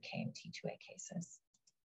the other KMT2A cases.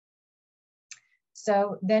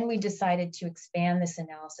 So then we decided to expand this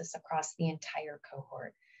analysis across the entire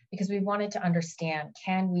cohort because we wanted to understand,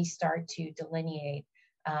 can we start to delineate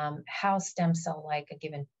how stem cell-like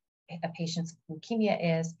a patient's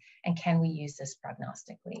leukemia is, and can we use this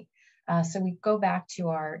prognostically? So we go back to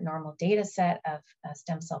our normal data set of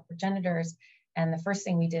stem cell progenitors, and the first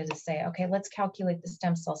thing we did is say, okay, let's calculate the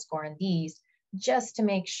stem cell score in these just to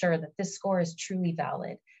make sure that this score is truly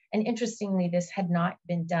valid. And interestingly, this had not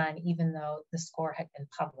been done even though the score had been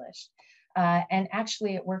published. And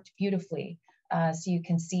actually it worked beautifully. So you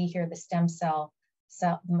can see here the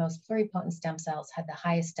the most pluripotent stem cells had the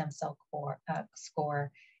highest stem cell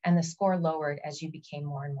score, and the score lowered as you became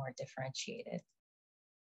more and more differentiated.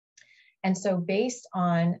 And so based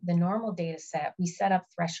on the normal data set, we set up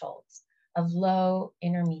thresholds of low,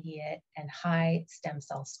 intermediate, and high stem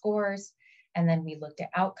cell scores. And then we looked at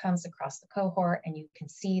outcomes across the cohort, and you can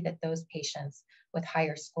see that those patients with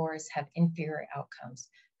higher scores have inferior outcomes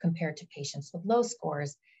compared to patients with low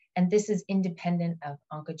scores. And this is independent of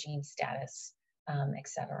oncogene status, et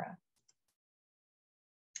cetera.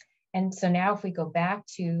 And so now if we go back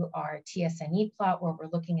to our TSNE plot where we're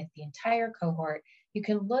looking at the entire cohort, you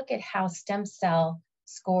can look at how stem cell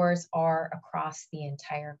scores are across the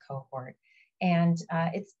entire cohort. And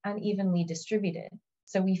it's unevenly distributed.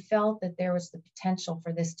 So we felt that there was the potential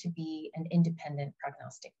for this to be an independent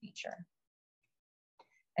prognostic feature.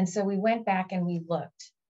 And so we went back and we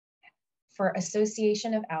looked for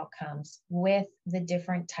association of outcomes with the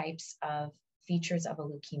different types of features of a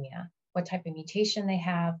leukemia, what type of mutation they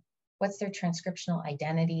have, what's their transcriptional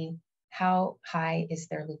identity, how high is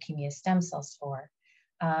their leukemia stem cell score.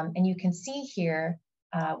 And you can see here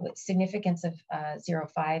what significance of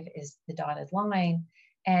 0.5 is the dotted line.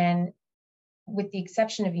 And with the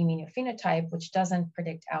exception of immunophenotype, which doesn't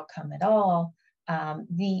predict outcome at all,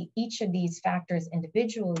 each of these factors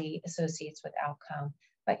individually associates with outcome,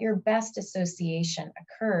 but your best association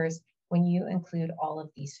occurs when you include all of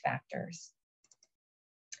these factors.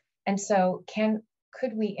 And so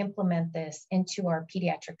could we implement this into our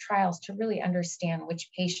pediatric trials to really understand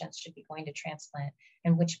which patients should be going to transplant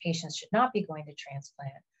and which patients should not be going to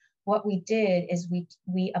transplant? What we did is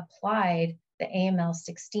we applied the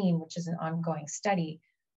AML-16, which is an ongoing study,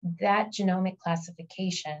 that genomic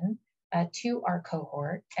classification to our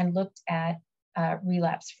cohort and looked at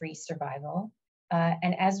relapse-free survival.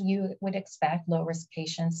 And as you would expect, low-risk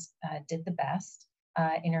patients did the best.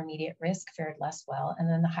 Intermediate risk fared less well, and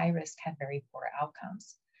then the high risk had very poor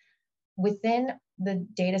outcomes. Within the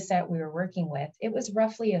data set we were working with, it was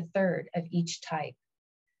roughly a third of each type.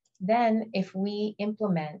 Then if we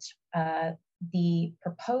implement the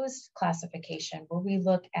proposed classification where we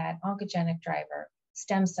look at oncogenic driver,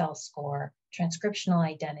 stem cell score, transcriptional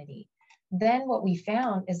identity, then what we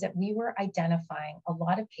found is that we were identifying a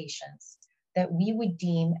lot of patients that we would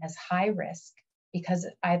deem as high risk because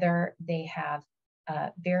either they have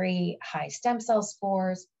very high stem cell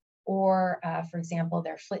scores, or for example,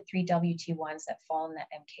 they're FLT3-WT1s that fall in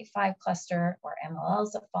the MK5 cluster, or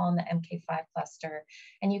MLLs that fall in the MK5 cluster.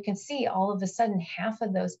 And you can see all of a sudden, half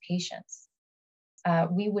of those patients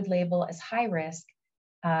we would label as high risk,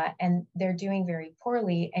 and they're doing very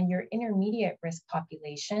poorly, and your intermediate risk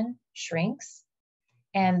population shrinks,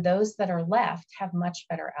 and those that are left have much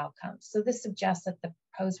better outcomes. So this suggests that the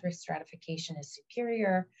proposed risk stratification is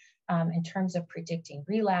superior in terms of predicting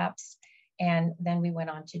relapse. And then we went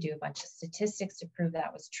on to do a bunch of statistics to prove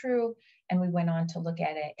that was true. And we went on to look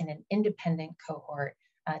at it in an independent cohort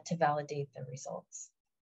to validate the results,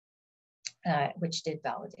 which did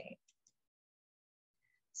validate.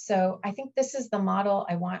 So I think this is the model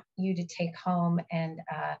I want you to take home. And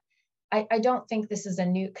I don't think this is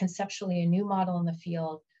conceptually a new model in the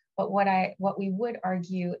field, but what we would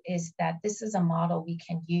argue is that this is a model we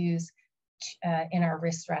can use in our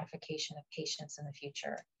risk stratification of patients in the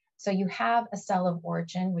future. So you have a cell of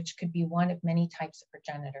origin, which could be one of many types of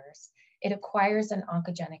progenitors. It acquires an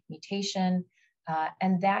oncogenic mutation,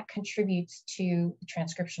 and that contributes to the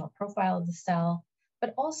transcriptional profile of the cell,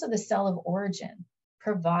 but also the cell of origin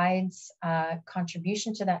provides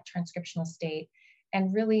contribution to that transcriptional state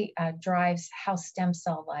and really drives how stem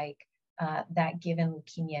cell-like that given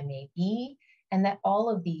leukemia may be, and that all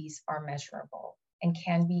of these are measurable and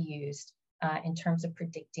can be used in terms of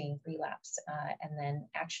predicting relapse, and then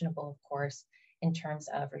actionable, of course, in terms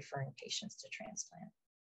of referring patients to transplant.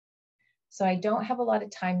 So I don't have a lot of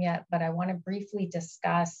time yet, but I want to briefly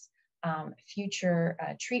discuss future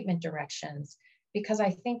treatment directions, because I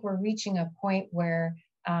think we're reaching a point where,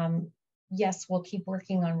 yes, we'll keep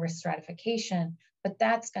working on risk stratification, but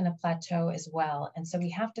that's going to plateau as well. And so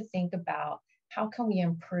we have to think about how can we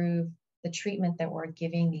improve the treatment that we're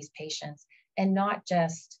giving these patients and not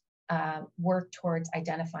just work towards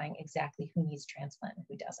identifying exactly who needs transplant and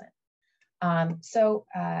who doesn't.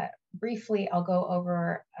 Briefly, I'll go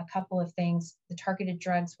over a couple of things. The targeted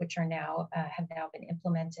drugs, which are now have now been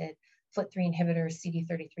implemented, FLT3 inhibitors,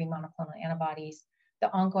 CD33 monoclonal antibodies,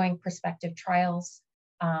 the ongoing prospective trials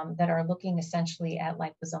that are looking essentially at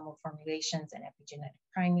liposomal formulations and epigenetic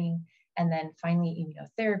priming, and then finally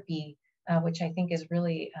immunotherapy, which I think is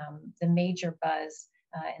really the major buzz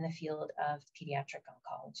in the field of pediatric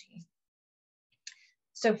oncology.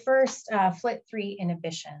 So first, FLT3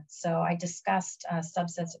 inhibition. So I discussed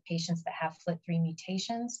subsets of patients that have FLT3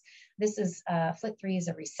 mutations. This is, FLT3 is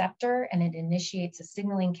a receptor, and it initiates a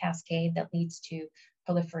signaling cascade that leads to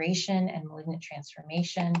proliferation and malignant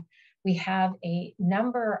transformation. We have a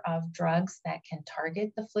number of drugs that can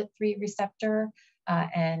target the FLT3 receptor,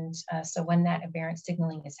 so when that aberrant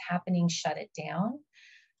signaling is happening, shut it down.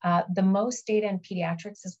 The most data in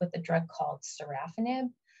pediatrics is with a drug called sorafenib,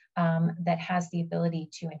 that has the ability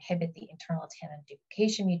to inhibit the internal tandem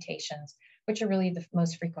duplication mutations, which are really the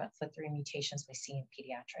most frequent FLT3 mutations we see in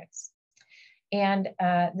pediatrics. And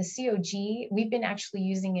the COG, we've been actually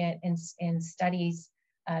using it in studies,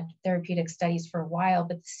 therapeutic studies for a while,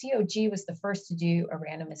 but the COG was the first to do a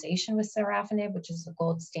randomization with sorafenib, which is the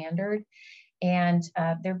gold standard. And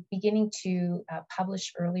they're beginning to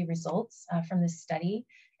publish early results from this study.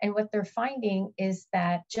 And what they're finding is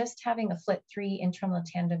that just having a FLT3 internal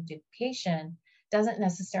tandem duplication doesn't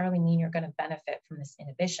necessarily mean you're going to benefit from this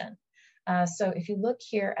inhibition. So if you look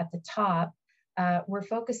here at the top, we're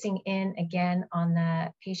focusing in again on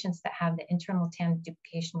the patients that have the internal tandem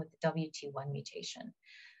duplication with the WT1 mutation.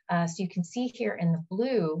 So you can see here in the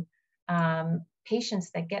blue, patients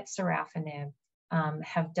that get sorafenib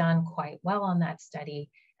have done quite well on that study.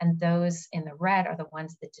 And those in the red are the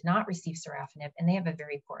ones that did not receive sorafenib, and they have a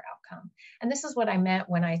very poor outcome. And this is what I meant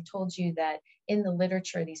when I told you that in the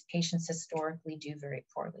literature, these patients historically do very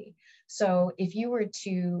poorly. So if you were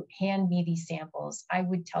to hand me these samples, I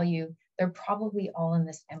would tell you they're probably all in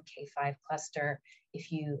this MK5 cluster.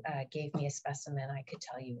 If you gave me a specimen, I could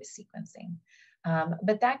tell you with sequencing.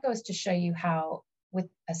 But that goes to show you how with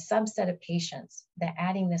a subset of patients that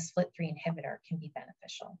adding this FLT3 inhibitor can be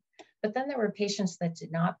beneficial. But then there were patients that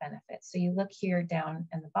did not benefit. So you look here down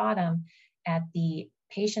in the bottom at the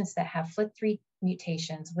patients that have FLT3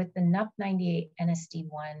 mutations with the NUP98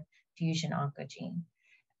 NSD1 fusion oncogene.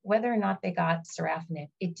 Whether or not they got sorafenib,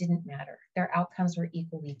 it didn't matter. Their outcomes were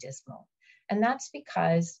equally dismal. And that's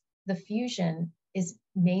because the fusion is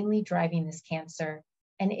mainly driving this cancer,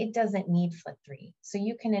 and it doesn't need FLT3. So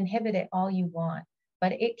you can inhibit it all you want,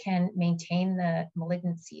 but it can maintain the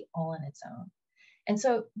malignancy all on its own. And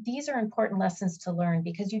so these are important lessons to learn,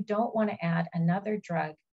 because you don't want to add another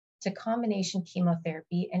drug to combination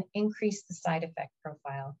chemotherapy and increase the side effect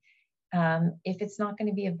profile if it's not going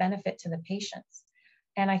to be of benefit to the patients.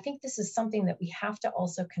 And I think this is something that we have to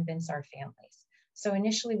also convince our families. So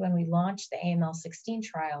initially when we launched the AML-16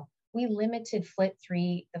 trial, we limited the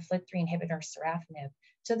FLT3 inhibitor sorafenib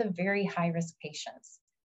to the very high-risk patients.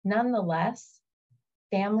 Nonetheless,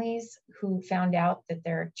 families who found out that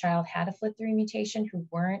their child had a FLT3 mutation who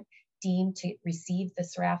weren't deemed to receive the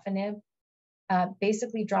sorafenib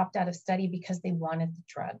basically dropped out of study because they wanted the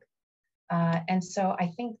drug. And so I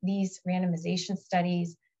think these randomization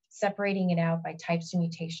studies, separating it out by types of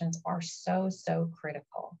mutations, are so, so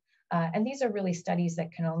critical. And these are really studies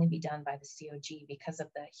that can only be done by the COG because of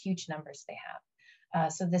the huge numbers they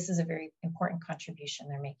have. So this is a very important contribution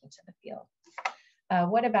they're making to the field.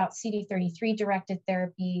 What about CD33-directed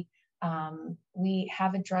therapy? We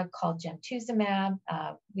have a drug called gemtuzumab.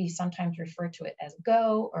 We sometimes refer to it as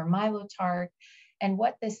GO or Mylotard. And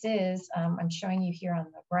what this is, I'm showing you here on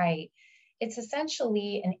the right, It's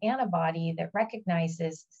essentially an antibody that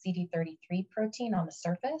recognizes CD33 protein on the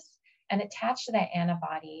surface, and attached to that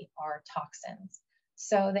antibody are toxins.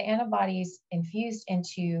 So the antibody is infused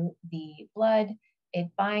into the blood, it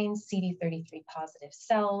binds CD33 positive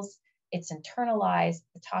cells, it's internalized,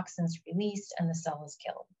 the toxin's released, and the cell is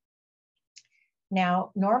killed.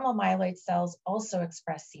 Now, normal myeloid cells also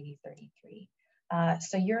express CD33.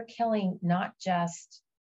 So you're killing not just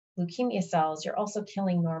leukemia cells, you're also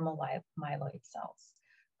killing normal myeloid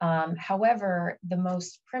cells. However, the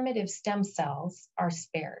most primitive stem cells are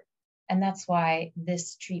spared. And that's why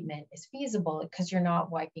this treatment is feasible, because you're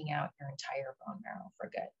not wiping out your entire bone marrow for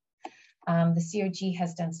good. The COG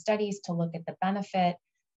has done studies to look at the benefit.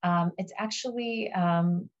 It's actually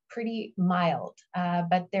pretty mild,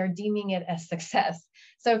 but they're deeming it a success.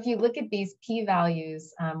 So if you look at these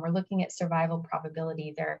p-values, we're looking at survival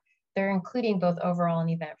probability. They're including both overall and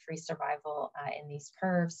event-free survival in these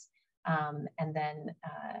curves, and then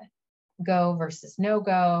go versus no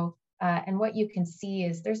go. And what you can see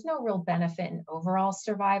is there's no real benefit in overall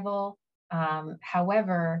survival.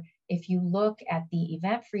 However, if you look at the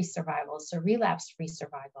event-free survival, so relapse-free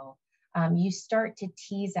survival, you start to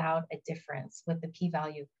tease out a difference with the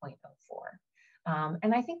p-value of 0.04.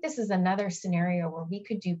 And I think this is another scenario where we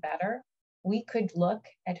could do better. We could look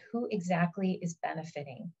at who exactly is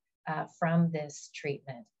benefiting from this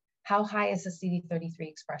treatment. How high is the CD33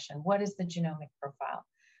 expression? What is the genomic profile?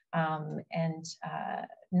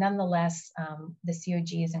 Nonetheless, the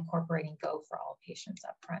COG is incorporating GO for all patients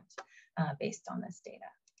up front based on this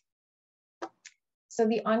data. So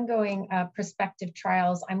the ongoing prospective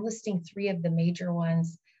trials, I'm listing 3 of the major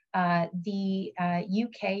ones. The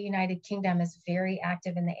UK, United Kingdom, is very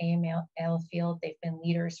active in the AML field. They've been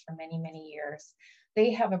leaders for many, many years.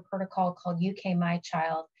 They have a protocol called UK My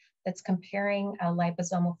Child that's comparing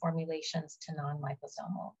liposomal formulations to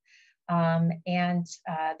non-liposomal.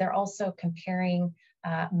 They're also comparing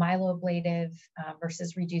myeloablative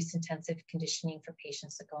versus reduced intensive conditioning for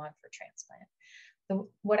patients that go on for transplant.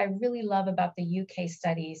 What I really love about the UK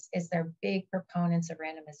studies is they're big proponents of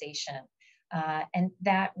randomization. And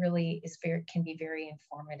that really can be very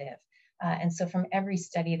informative. And so from every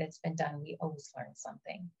study that's been done, we always learn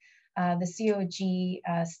something. The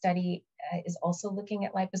COG study is also looking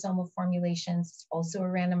at liposomal formulations. It's also a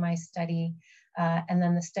randomized study. And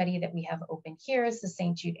then the study that we have open here is the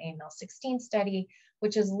St. Jude AML-16 study,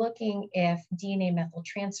 which is looking if DNA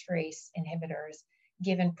methyltransferase inhibitors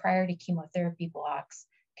given prior to chemotherapy blocks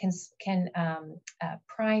can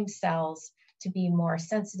prime cells to be more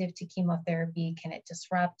sensitive to chemotherapy. Can it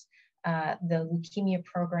disrupt the leukemia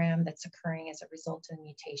program that's occurring as a result of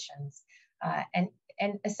mutations?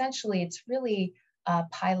 And essentially, it's really a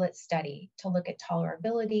pilot study to look at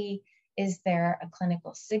tolerability. Is there a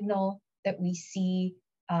clinical signal that we see?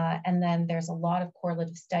 And then there's a lot of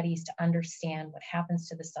correlative studies to understand what happens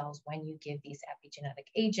to the cells when you give these epigenetic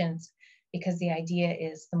agents, because the idea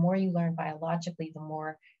is the more you learn biologically, the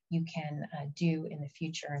more you can do in the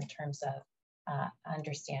future in terms of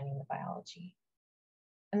understanding the biology.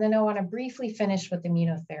 And then I want to briefly finish with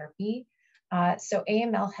immunotherapy. So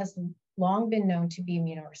AML has long been known to be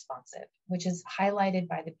immunoresponsive, which is highlighted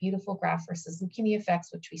by the beautiful graft versus leukemia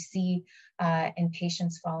effects, which we see in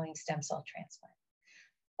patients following stem cell transplant.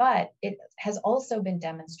 But it has also been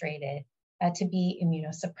demonstrated to be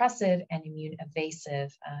immunosuppressive and immune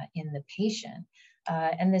evasive in the patient.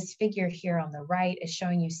 And this figure here on the right is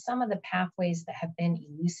showing you some of the pathways that have been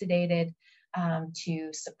elucidated to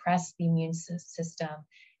suppress the immune system.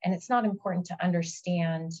 And it's not important to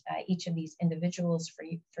understand each of these individuals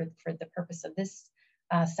for the purpose of this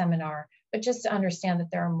seminar, but just to understand that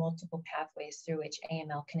there are multiple pathways through which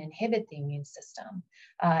AML can inhibit the immune system.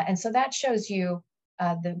 And so that shows you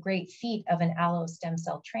the great feat of an allo stem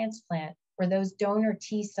cell transplant, where those donor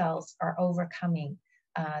T cells are overcoming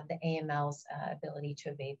the AML's ability to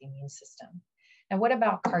evade the immune system. And what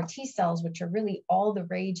about CAR T cells, which are really all the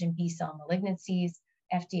rage in B-cell malignancies?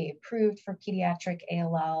 FDA approved for pediatric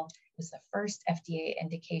ALL. It was the first FDA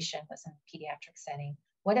indication, was in the pediatric setting.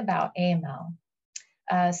 What about AML?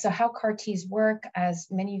 So how CAR Ts work, as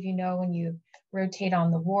many of you know, when you rotate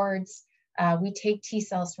on the wards, we take T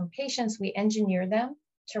cells from patients, we engineer them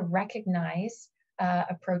to recognize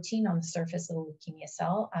a protein on the surface of the leukemia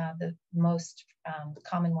cell. The most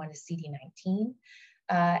common one is CD19.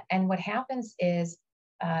 And what happens is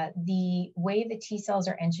the way the T cells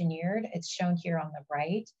are engineered, it's shown here on the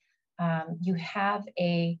right. You have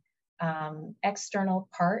a external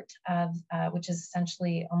part of, which is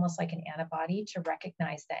essentially almost like an antibody to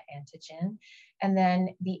recognize that antigen. And then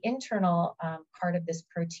the internal part of this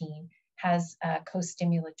protein has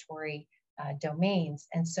co-stimulatory domains.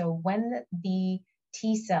 And so when the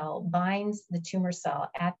T cell binds the tumor cell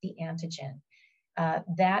at the antigen,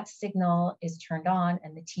 that signal is turned on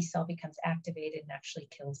and the T cell becomes activated and actually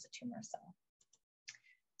kills the tumor cell.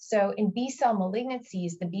 So in B cell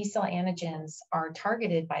malignancies, the B cell antigens are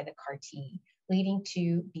targeted by the CAR T, leading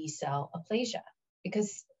to B cell aplasia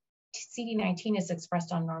because CD19 is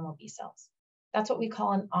expressed on normal B cells. That's what we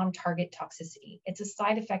call an on-target toxicity. It's a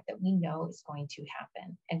side effect that we know is going to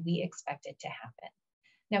happen and we expect it to happen.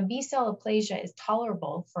 Now, B cell aplasia is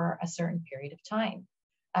tolerable for a certain period of time.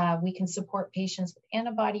 We can support patients with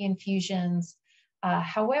antibody infusions.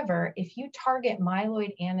 However, if you target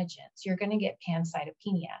myeloid antigens, you're going to get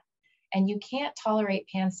pancytopenia. And you can't tolerate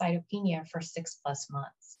pancytopenia for 6+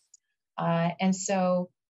 months. And so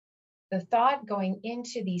the thought going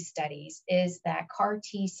into these studies is that CAR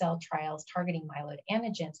T cell trials targeting myeloid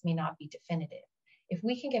antigens may not be definitive. If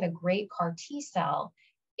we can get a great CAR T cell,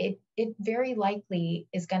 it very likely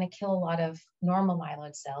is going to kill a lot of normal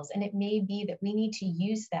myeloid cells. And it may be that we need to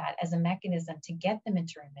use that as a mechanism to get them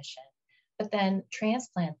into remission, but then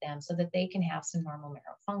transplant them so that they can have some normal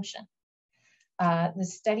marrow function. The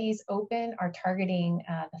studies open are targeting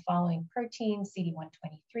the following proteins: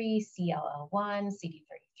 CD123, CLL1,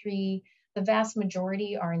 CD33. The vast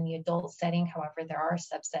majority are in the adult setting. However, there are a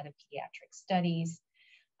subset of pediatric studies.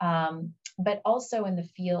 But also in the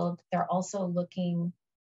field, they're also looking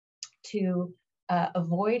to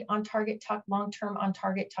avoid long-term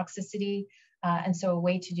on-target toxicity. And so a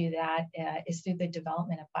way to do that is through the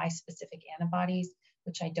development of bispecific antibodies,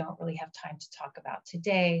 which I don't really have time to talk about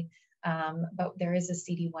today. But there is a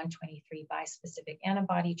CD123 bispecific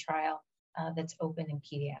antibody trial that's open in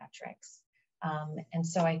pediatrics. And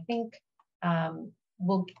so I think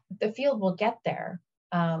the field will get there,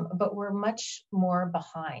 but we're much more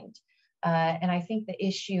behind. And I think the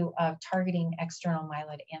issue of targeting external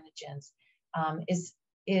myeloid antigens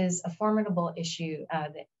is a formidable issue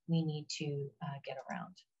that we need to get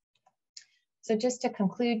around. So just to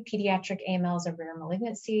conclude, pediatric AML is a rare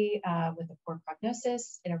malignancy with a poor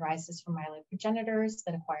prognosis. It arises from myeloid progenitors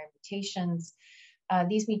that acquire mutations.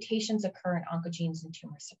 These mutations occur in oncogenes and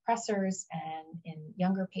tumor suppressors, and in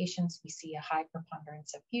younger patients, we see a high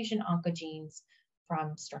preponderance of fusion oncogenes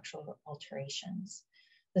from structural alterations.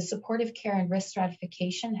 The supportive care and risk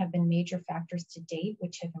stratification have been major factors to date,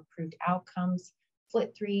 which have improved outcomes.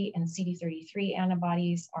 FLT3 and CD33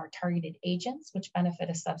 antibodies are targeted agents, which benefit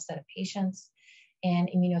a subset of patients. And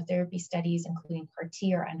immunotherapy studies, including CAR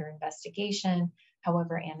T, are under investigation.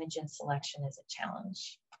 However, antigen selection is a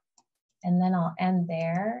challenge. And then I'll end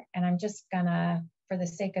there. And I'm just gonna, for the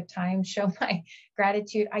sake of time, show my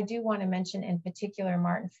gratitude. I do want to mention in particular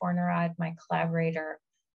Martin Fornerod, my collaborator,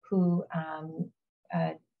 who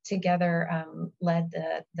together led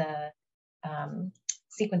the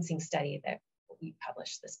sequencing study that we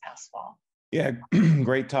published this past fall. Yeah,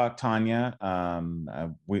 great talk, Tanja.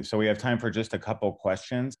 So we have time for just a couple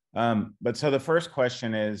questions. But so the first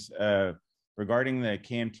question is regarding the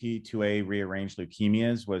KMT2A rearranged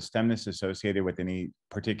leukemias, was stemness associated with any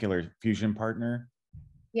particular fusion partner?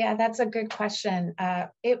 Yeah, that's a good question.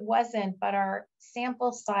 It wasn't, but our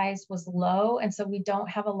sample size was low, and so we don't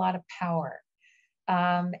have a lot of power.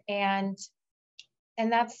 And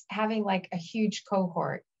that's having like a huge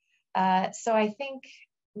cohort. So I think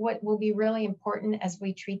what will be really important as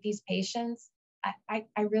we treat these patients,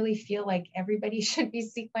 I really feel like everybody should be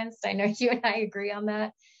sequenced. I know you and I agree on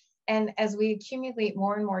that. And as we accumulate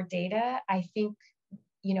more and more data, I think,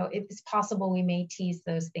 it's possible we may tease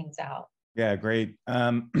those things out. Yeah, great.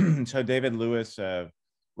 So David Lewis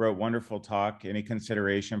wrote wonderful talk. Any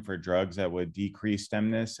consideration for drugs that would decrease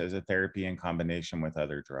stemness as a therapy in combination with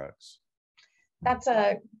other drugs? That's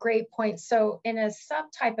a great point. So in a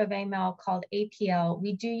subtype of AML called APL,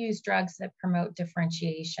 we do use drugs that promote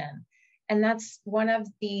differentiation. And that's one of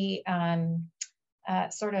the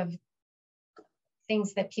sort of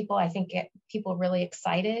things that I think get people really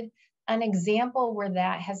excited. An example where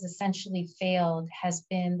that has essentially failed has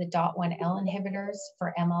been the DOT1L inhibitors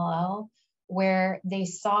for MLL, where they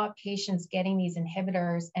saw patients getting these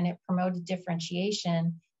inhibitors and it promoted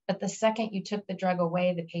differentiation, but the second you took the drug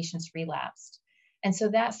away, the patients relapsed. And so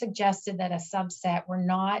that suggested that a subset were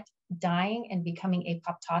not dying and becoming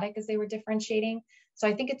apoptotic as they were differentiating. So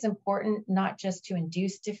I think it's important not just to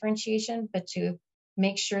induce differentiation, but to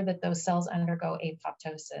make sure that those cells undergo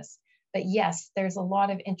apoptosis. But yes, there's a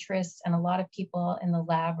lot of interest and a lot of people in the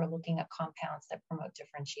lab are looking at compounds that promote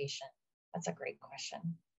differentiation. That's a great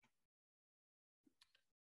question.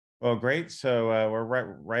 Well, great. So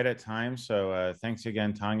we're right at time. So thanks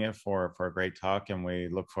again, Tanja, for a great talk. And we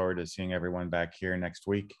look forward to seeing everyone back here next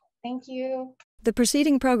week. Thank you. The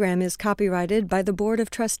preceding program is copyrighted by the Board of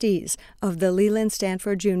Trustees of the Leland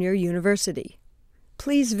Stanford Junior University.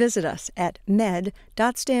 Please visit us at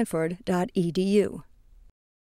med.stanford.edu.